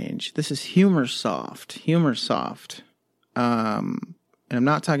for a change. This is HumorSoft. HumorSoft. And I'm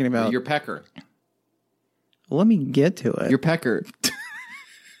not talking about... Your pecker. Let me get to it. Your pecker.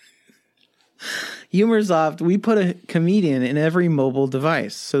 HumorSoft, we put a comedian in every mobile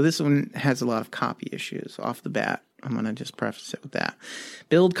device. So this one has a lot of copy issues off the bat. I'm going to just preface it with that.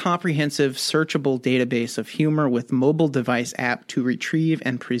 Build comprehensive, searchable database of humor with mobile device app to retrieve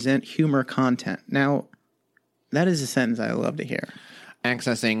and present humor content. Now, that is a sentence I love to hear.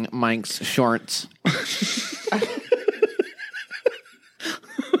 Accessing Mike's shorts.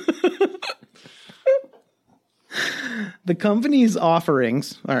 The company's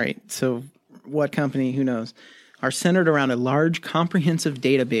offerings, all right, so what company, who knows, are centered around a large, comprehensive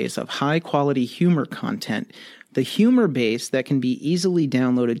database of high-quality humor content. The humor base that can be easily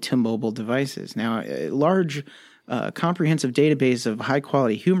downloaded to mobile devices. Now, a large, comprehensive database of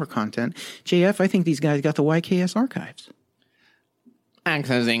high-quality humor content. JF, I think these guys got the YKS archives.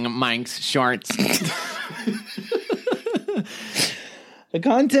 Accessing Mike's shorts. The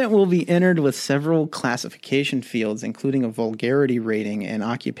content will be entered with several classification fields, including a vulgarity rating and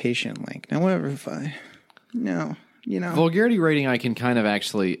occupation link. Now, whatever if I... No, you know. Vulgarity rating, I can kind of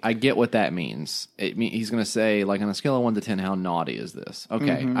actually... I get what that means. He's going to say, like, on a scale of 1 to 10, how naughty is this?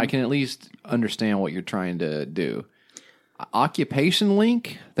 Okay, I can at least understand what you're trying to do. Occupation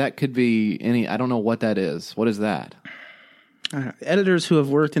link? That could be any... I don't know what that is. What is that? Editors who have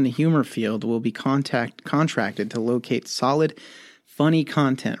worked in the humor field will be contracted to locate solid... funny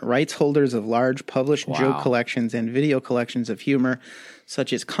content. Rights holders of large published joke collections and video collections of humor,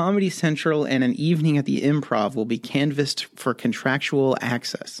 such as Comedy Central and An Evening at the Improv, will be canvassed for contractual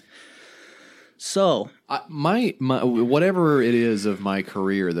access. So, my whatever it is of my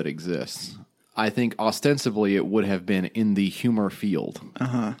career that exists, I think ostensibly it would have been in the humor field.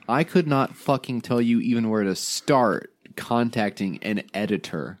 I could not fucking tell you even where to start contacting an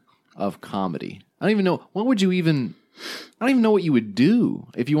editor of comedy. I don't even know. What would you even... I don't even know what you would do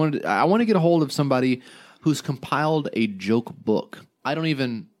if you wanted to. I want to get a hold of somebody who's compiled a joke book. I don't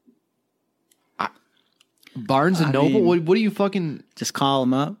even... Barnes & Noble? What do you fucking... Just call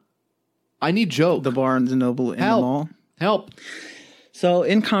them up. I need jokes. The Barnes & Noble in the mall. Help. So,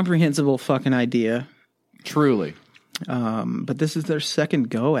 incomprehensible fucking idea. Truly. But this is their second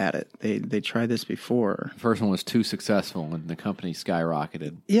go at it. They tried this before. The first one was too successful and the company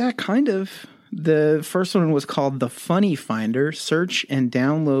skyrocketed. Yeah, kind of. The first one was called The Funny Finder. Search and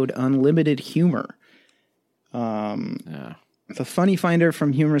download unlimited humor. The Funny Finder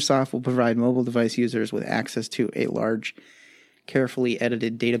from Humorsoft will provide mobile device users with access to a large, carefully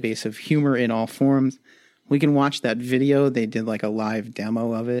edited database of humor in all forms. We can watch that video. They did like a live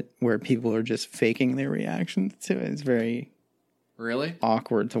demo of it where people are just faking their reactions to it. It's very... Really?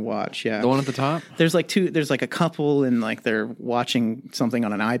 Awkward to watch, yeah. The one at the top? There's like a couple and like they're watching something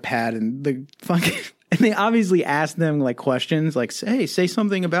on an iPad and and they obviously ask them like questions like, hey, say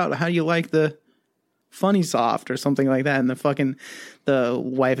something about how you like the Funny Soft or something like that. And the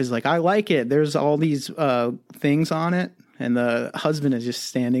wife is like, I like it. There's all these things on it. And the husband is just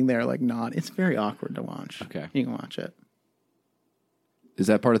standing there like not. It's very awkward to watch. Okay. You can watch it. Is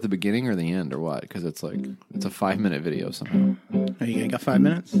that part at the beginning or the end or what? Because it's like, it's a 5-minute video somehow. Oh, you got 5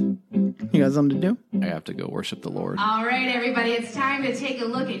 minutes? You got something to do? I have to go worship the Lord. All right, everybody, it's time to take a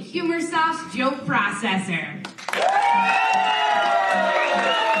look at Humorsoft's joke processor.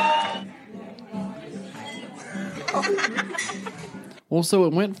 Well, so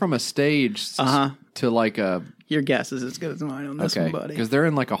it went from a stage to like a... Your guess is as good as mine on this one, buddy. Because they're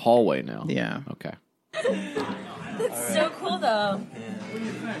in like a hallway now. Yeah. Okay. That's so cool, though.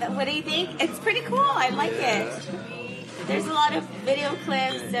 What do you think? It's pretty cool. I like it. There's a lot of video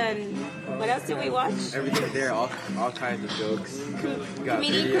clips and what else did we watch? Everything there, all kinds of jokes.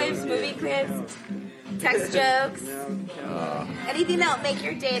 Comedian clips, movie clips, text jokes. Anything that'll make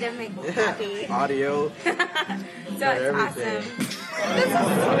your day to make you happy. Audio. So it's awesome.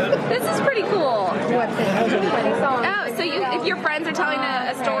 This is pretty cool. Oh, so if your friends are telling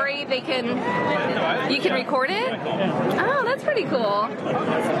a story, you can record it? Oh, that's pretty cool.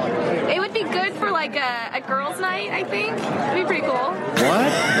 It would be good for like a girls' night, I think. It'd be pretty cool.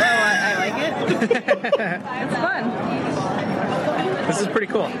 What? I like it. It's fun. This is pretty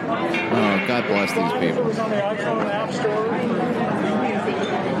cool. Oh, God bless these people.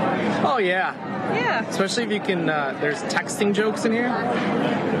 Oh, yeah. Yeah. Especially if you can, there's texting jokes in here.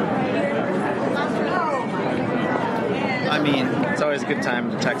 I mean, it's always a good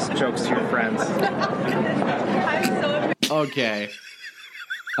time to text jokes to your friends. Okay.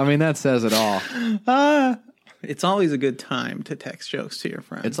 I mean, that says it all. It's always a good time to text jokes to your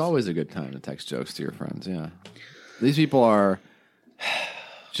friends. It's always a good time to text jokes to your friends, yeah. These people are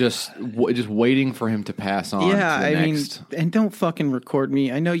just waiting for him to pass on. Yeah, to the I next. mean, and don't fucking record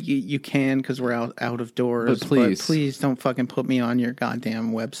me. I know you can because we're out of doors. But please don't fucking put me on your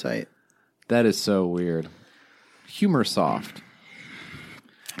goddamn website. That is so weird. Humorsoft.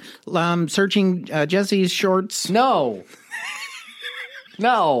 Searching Jesse's shorts. No.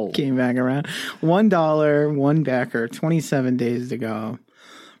 No. Came back around. $1, one backer, 27 days to go.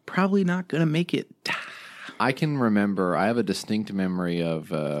 Probably not going to make it. I can remember, I have a distinct memory of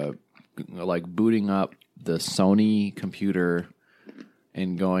like booting up the Sony computer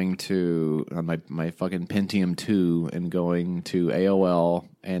and going to my fucking Pentium 2 and going to AOL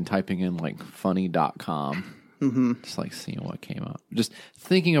and typing in like funny.com Mm-hmm. Just like seeing what came up. Just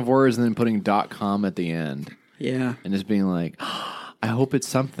thinking of words and then putting .com at the end. Yeah. And just being like, I hope it's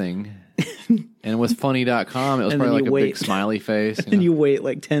something. And with funny.com, it was And probably then like you a big wait. smiley face. And then you wait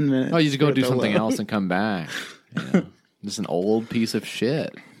like 10 minutes. Oh, you just go for it do to something load. else and come back. You know? Just an old piece of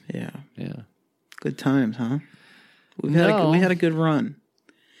shit. Yeah. Yeah. Good times, huh? We No. had a good run.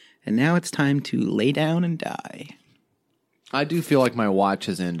 And now it's time to lay down and die. I do feel like my watch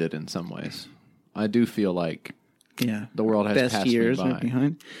has ended in some ways. I do feel like Yeah. the world has Best passed years me are by.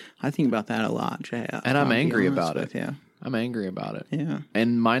 behind. I think about that a lot, Jay. And I'm angry about it. it. Yeah. I'm angry about it. Yeah.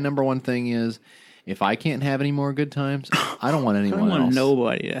 And my number one thing is, if I can't have any more good times, I don't want I anyone don't want else.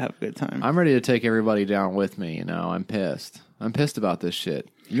 nobody to have a good time. I'm ready to take everybody down with me. You know, I'm pissed. I'm pissed about this shit.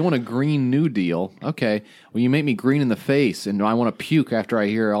 You want a Green New Deal? Okay. Well, you make me green in the face, and I want to puke after I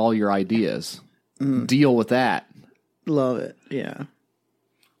hear all your ideas. Deal with that. Love it. Yeah.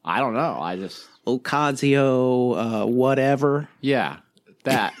 I don't know. I just Ocasio, whatever. yeah,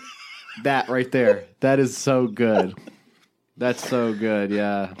 that right there. That is so good. That's so good.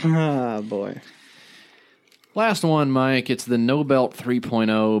 Yeah. Ah, boy. Last one, Mike. It's the Nobelt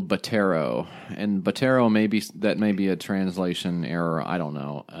 3.0 Botero, and Botero may be a translation error. I don't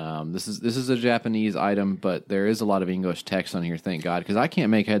know. This is a Japanese item, but there is a lot of English text on here. Thank God, because I can't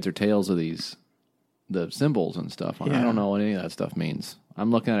make heads or tails of the symbols and stuff. Yeah. I don't know what any of that stuff means.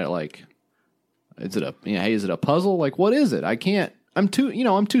 I'm looking at it like, is it a puzzle? Like, what is it? I can't. I'm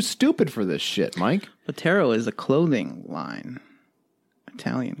too stupid for this shit, Mike. Botero is a clothing line.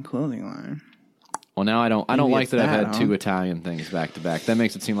 Italian clothing line. Well, now I don't Maybe like it's that I've that, had huh? two Italian things back to back. That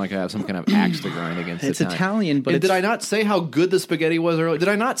makes it seem like I have some kind of axe to grind against It's Italian, but and did I not say how good the spaghetti was earlier? Did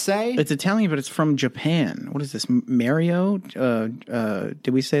I not say? It's Italian, but it's from Japan. What is this? Mario? Did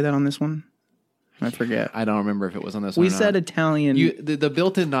we say that on this one? I forget. I don't remember if it was on this We one or said not. Italian. The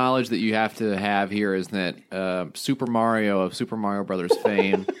built-in knowledge that you have to have here is that Super Mario of Super Mario Brothers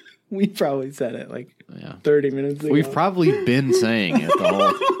fame. We probably said it like 30 minutes ago. We've probably been saying it the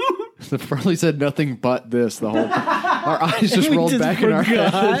whole. We've probably said nothing but this the whole time. Our eyes just We rolled just back in our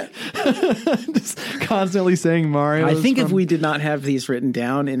forgot. head. Just constantly saying Mario. I think if we did not have these written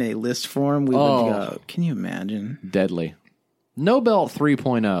down in a list form, we would go, can you imagine? Deadly. Nobelt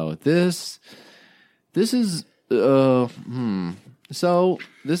 3.0. This is So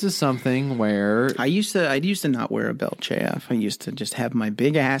this is something where I used to not wear a belt, JF. I used to just have my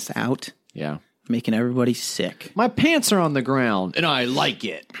big ass out. Yeah. Making everybody sick. My pants are on the ground and I like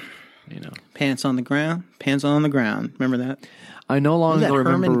it. You know. Pants on the ground, pants on the ground. Remember that? I no longer that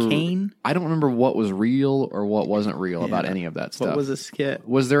remember. Herman Cain? I don't remember what was real or what wasn't real about any of that stuff. What was a skit?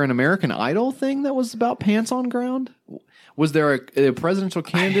 Was there an American Idol thing that was about pants on ground? Was there a presidential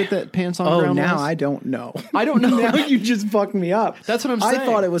candidate that pants on ground now was? I don't know. I don't know. Now you just fucked me up. That's what I'm saying. I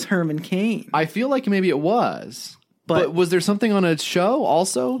thought it was Herman Cain. I feel like maybe it was. But was there something on a show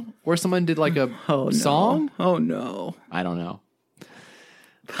also where someone did like a song? Oh, no. I don't know.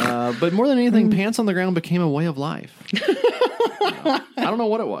 But more than anything, pants on the ground became a way of life. I don't know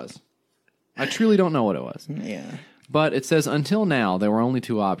what it was. I truly don't know what it was. Yeah. But it says, until now, there were only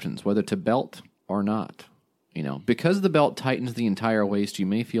two options, whether to belt or not. You know, because the belt tightens the entire waist, you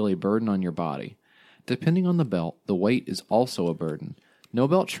may feel a burden on your body. Depending on the belt, the weight is also a burden. No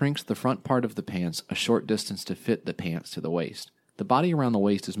belt shrinks the front part of the pants a short distance to fit the pants to the waist. The body around the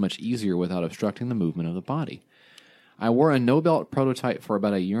waist is much easier without obstructing the movement of the body. I wore a no-belt prototype for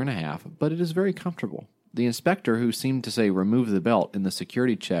about a year and a half, but it is very comfortable. The inspector, who seemed to say remove the belt in the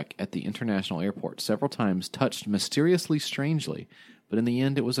security check at the international airport several times, touched mysteriously strangely, but in the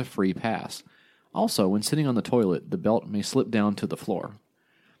end it was a free pass. Also, when sitting on the toilet, the belt may slip down to the floor.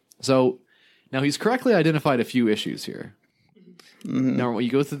 So, now he's correctly identified a few issues here. Mm-hmm. Now, when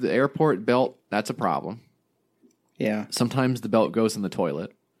you go through the airport belt, that's a problem. Yeah. Sometimes the belt goes in the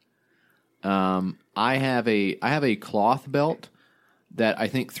toilet. I have a cloth belt that I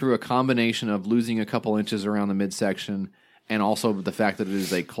think through a combination of losing a couple inches around the midsection and also the fact that it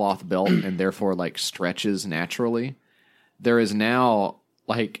is a cloth belt and therefore like stretches naturally, there is now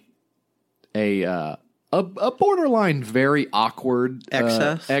like a borderline very awkward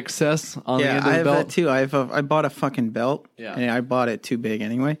excess on the end of the I have belt. that too. I bought a fucking belt. Yeah. And I bought it too big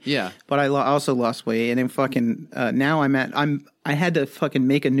anyway. Yeah. But I also lost weight, and then fucking now I had to fucking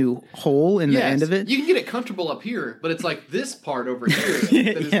make a new hole in the end of it. You can get it comfortable up here, but it's like this part over here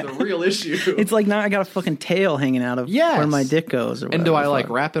that is the real issue. It's like now I got a fucking tail hanging out of where my dick goes. Or and do I whatever. like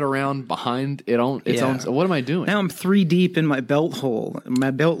wrap it around behind its own? What am I doing? Now I'm 3 deep in my belt hole, my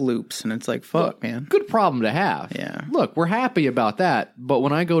belt loops, and it's like, fuck, man. Good problem to have. Yeah. Look, we're happy about that, but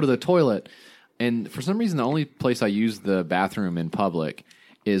when I go to the toilet, and for some reason the only place I use the bathroom in public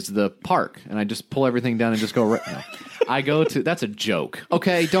is the park, and I just pull everything down and just go right. No. I go to. That's a joke.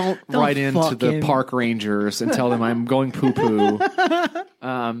 Okay, don't write into the park rangers and tell them I'm going poo poo.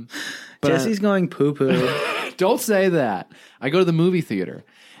 Jesse's going poo poo. Don't say that. I go to the movie theater.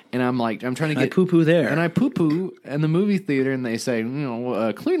 And I'm trying to get poo poo there, and I poo poo in the movie theater, and they say,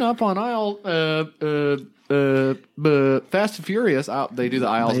 clean up on aisle, Fast and Furious. They do the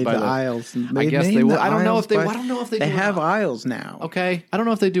aisles by the aisles. I guess they will. I don't know if they. I don't know if they. They do have or not. aisles now. Okay, I don't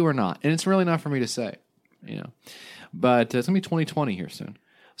know if they do or not, and it's really not for me to say, But it's gonna be 2020 here soon.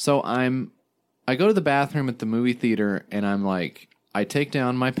 So I go to the bathroom at the movie theater, and I'm like, I take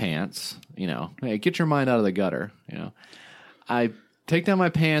down my pants. Hey, get your mind out of the gutter. I take down my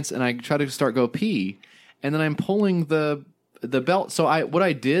pants and I try to go pee, and then I'm pulling the belt. So what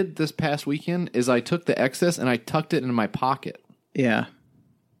I did this past weekend is I took the excess and I tucked it in my pocket. Yeah.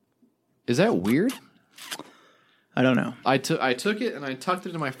 Is that weird? I don't know. I took it and I tucked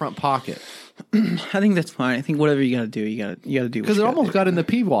it in my front pocket. I think that's fine. I think whatever you got to do, you got to do. Because it almost got in the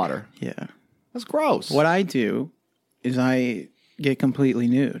pee water. Yeah. That's gross. What I do is I get completely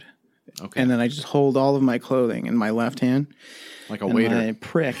nude. Okay. And then I just hold all of my clothing in my left hand. Like a waiter. And I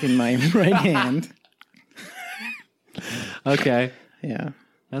prick in my right hand. Okay. Yeah.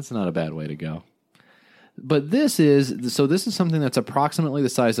 That's not a bad way to go. But this is something that's approximately the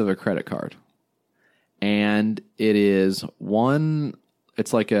size of a credit card. And it is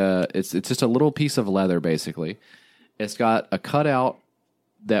it's just a little piece of leather, basically. It's got a cutout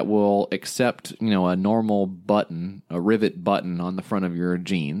that will accept, a normal button, a rivet button on the front of your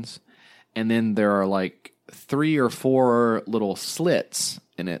jeans. And then there are like 3 or 4 little slits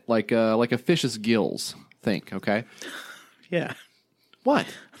in it, like a fish's gills. Think, okay? Yeah. What?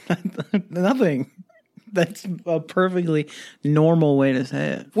 Nothing. That's a perfectly normal way to say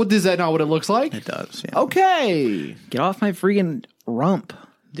it. Well, is that not what it looks like? It does. Yeah. Okay. Get off my freaking rump,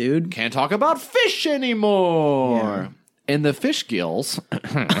 dude. Can't talk about fish anymore. Yeah. And the fish gills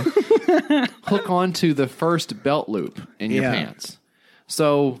hook onto the first belt loop in your pants.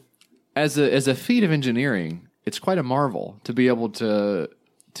 So, as a feat of engineering, it's quite a marvel to be able to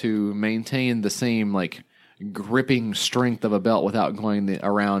maintain the same gripping strength of a belt without going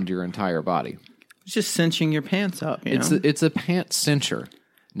around your entire body. It's just cinching your pants up. It's a pant cincher.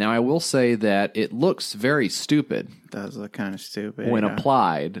 Now, I will say that it looks very stupid. It does look kind of stupid when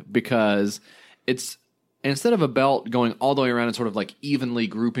applied, because it's instead of a belt going all the way around and sort of evenly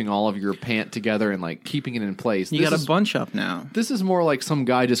grouping all of your pant together and keeping it in place. You got a bunch up now. This is more like some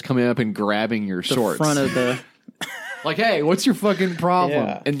guy just coming up and grabbing your shorts. The front of the... hey, what's your fucking problem?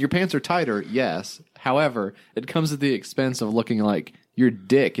 Yeah. And your pants are tighter, yes. However, it comes at the expense of looking like your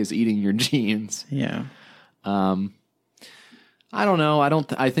dick is eating your jeans. Yeah. I don't know.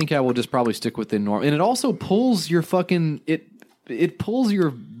 I think I will just probably stick with the norm. And it also pulls your fucking... It pulls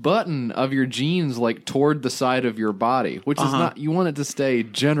your button of your jeans toward the side of your body, which is not... You want it to stay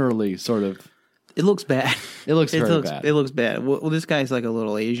generally sort of... It looks bad. It looks very bad. It looks bad. Well, this guy's like a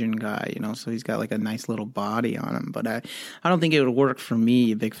little Asian guy, so he's got a nice little body on him. But I don't think it would work for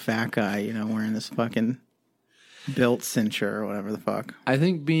me, a big fat guy, wearing this fucking belt cincher or whatever the fuck. I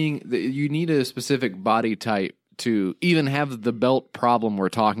think you need a specific body type to even have the belt problem we're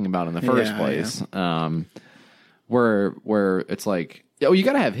talking about in the first place. Yeah. Where it's you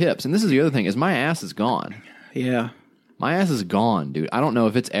got to have hips. And this is the other thing, is my ass is gone. Yeah. My ass is gone, dude. I don't know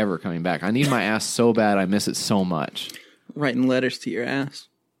if it's ever coming back. I need my ass so bad. I miss it so much. Writing letters to your ass.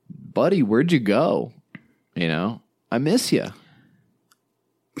 Buddy, where'd you go? I miss you.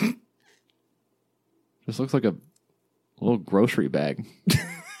 This looks like a little grocery bag.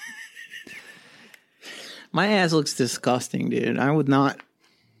 My ass looks disgusting, dude. I would not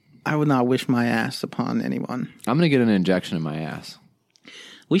wish my ass upon anyone. I'm going to get an injection in my ass.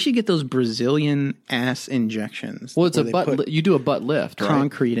 We should get those Brazilian ass injections. Well, it's a butt. You do a butt lift, right?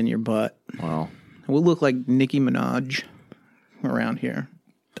 Concrete in your butt. Wow. We'll look like Nicki Minaj around here.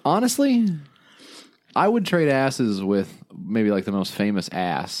 Honestly, I would trade asses with maybe the most famous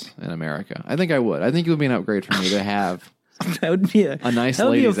ass in America. I think I would. I think it would be an upgrade for me to have that would be a nice that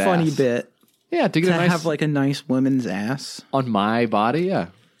would lady's be a funny ass. bit. Yeah, to have a nice woman's ass on my body. Yeah.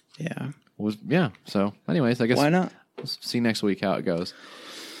 Yeah. So, anyways, I guess why not? We'll see next week how it goes.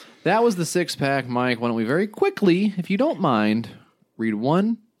 That was the 6-pack, Mike. Why don't we very quickly, if you don't mind, read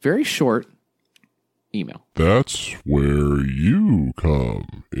one very short email. That's where you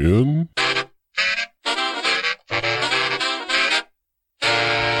come in.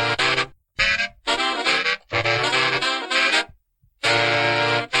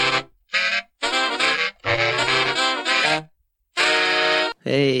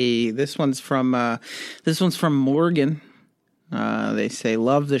 Hey, this one's from Morgan. They say,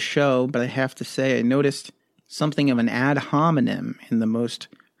 love the show, but I have to say I noticed something of an ad hominem in the most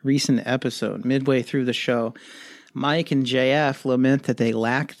recent episode. Midway through the show, Mike and JF lament that they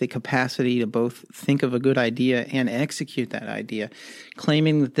lack the capacity to both think of a good idea and execute that idea,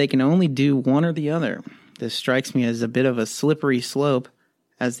 claiming that they can only do one or the other. This strikes me as a bit of a slippery slope,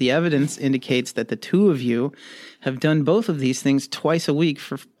 as the evidence indicates that the two of you have done both of these things twice a week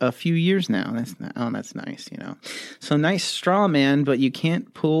for a few years now. That's nice, you know. So nice straw man, but you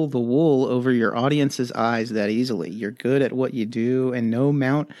can't pull the wool over your audience's eyes that easily. You're good at what you do, and no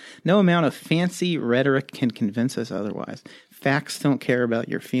amount of fancy rhetoric can convince us otherwise. Facts don't care about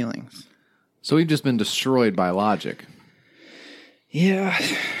your feelings. So we've just been destroyed by logic. Yeah,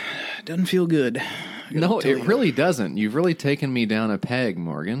 doesn't feel good. No, it really doesn't. You've really taken me down a peg,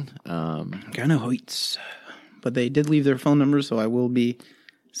 Morgan. Kind of hoits. But they did leave their phone number, so I will be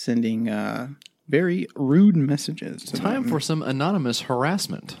sending very rude messages to Time them. for some anonymous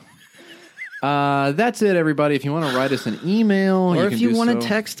harassment. That's it, everybody. If you want to write us an email, or if you want to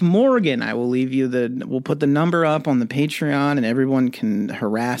text Morgan, I will leave you we'll put the number up on the Patreon, and everyone can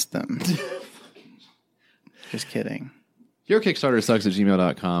harass them. Just kidding.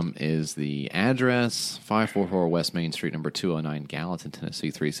 YourKickstarterSucks@gmail.com is the address. 544 West Main Street, number 209, Gallatin,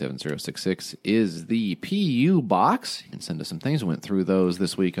 Tennessee, 37066 is the PU box. You can send us some things. We went through those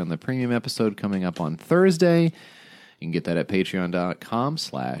this week on the premium episode coming up on Thursday. You can get that at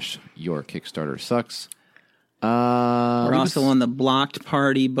patreon.com/YourKickstarterSucks. We're also on the blocked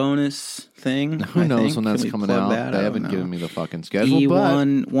party bonus thing. Who knows when that's coming out? They haven't given me the fucking schedule.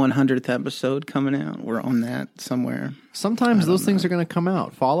 E1 100th episode coming out. We're on that somewhere. Sometimes those things are going to come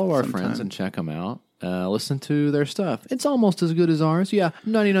out. Follow our friends and check them out. Listen to their stuff. It's almost as good as ours. Yeah,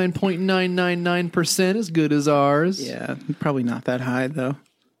 99.999% as good as ours. Yeah, probably not that high, though.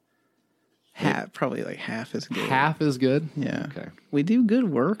 Probably like half as good. Half as good? Yeah. Okay. We do good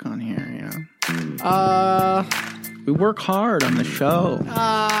work on here, you know. We work hard on the show.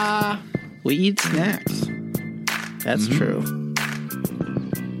 We eat snacks. That's true.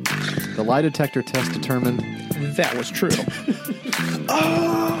 The lie detector test determined that was true.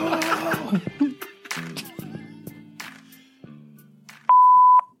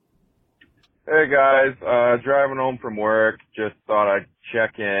 Hey guys, driving home from work, just thought I'd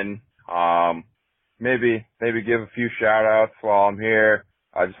check in. Maybe give a few shout outs while I'm here.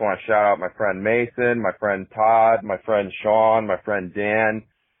 I just want to shout out my friend Mason, my friend Todd, my friend Sean, my friend Dan,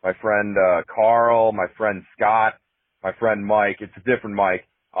 my friend Carl, my friend Scott, my friend Mike. It's a different Mike.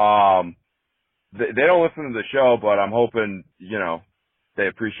 They don't listen to the show, but I'm hoping, they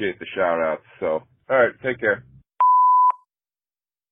appreciate the shout outs. So, alright, take care.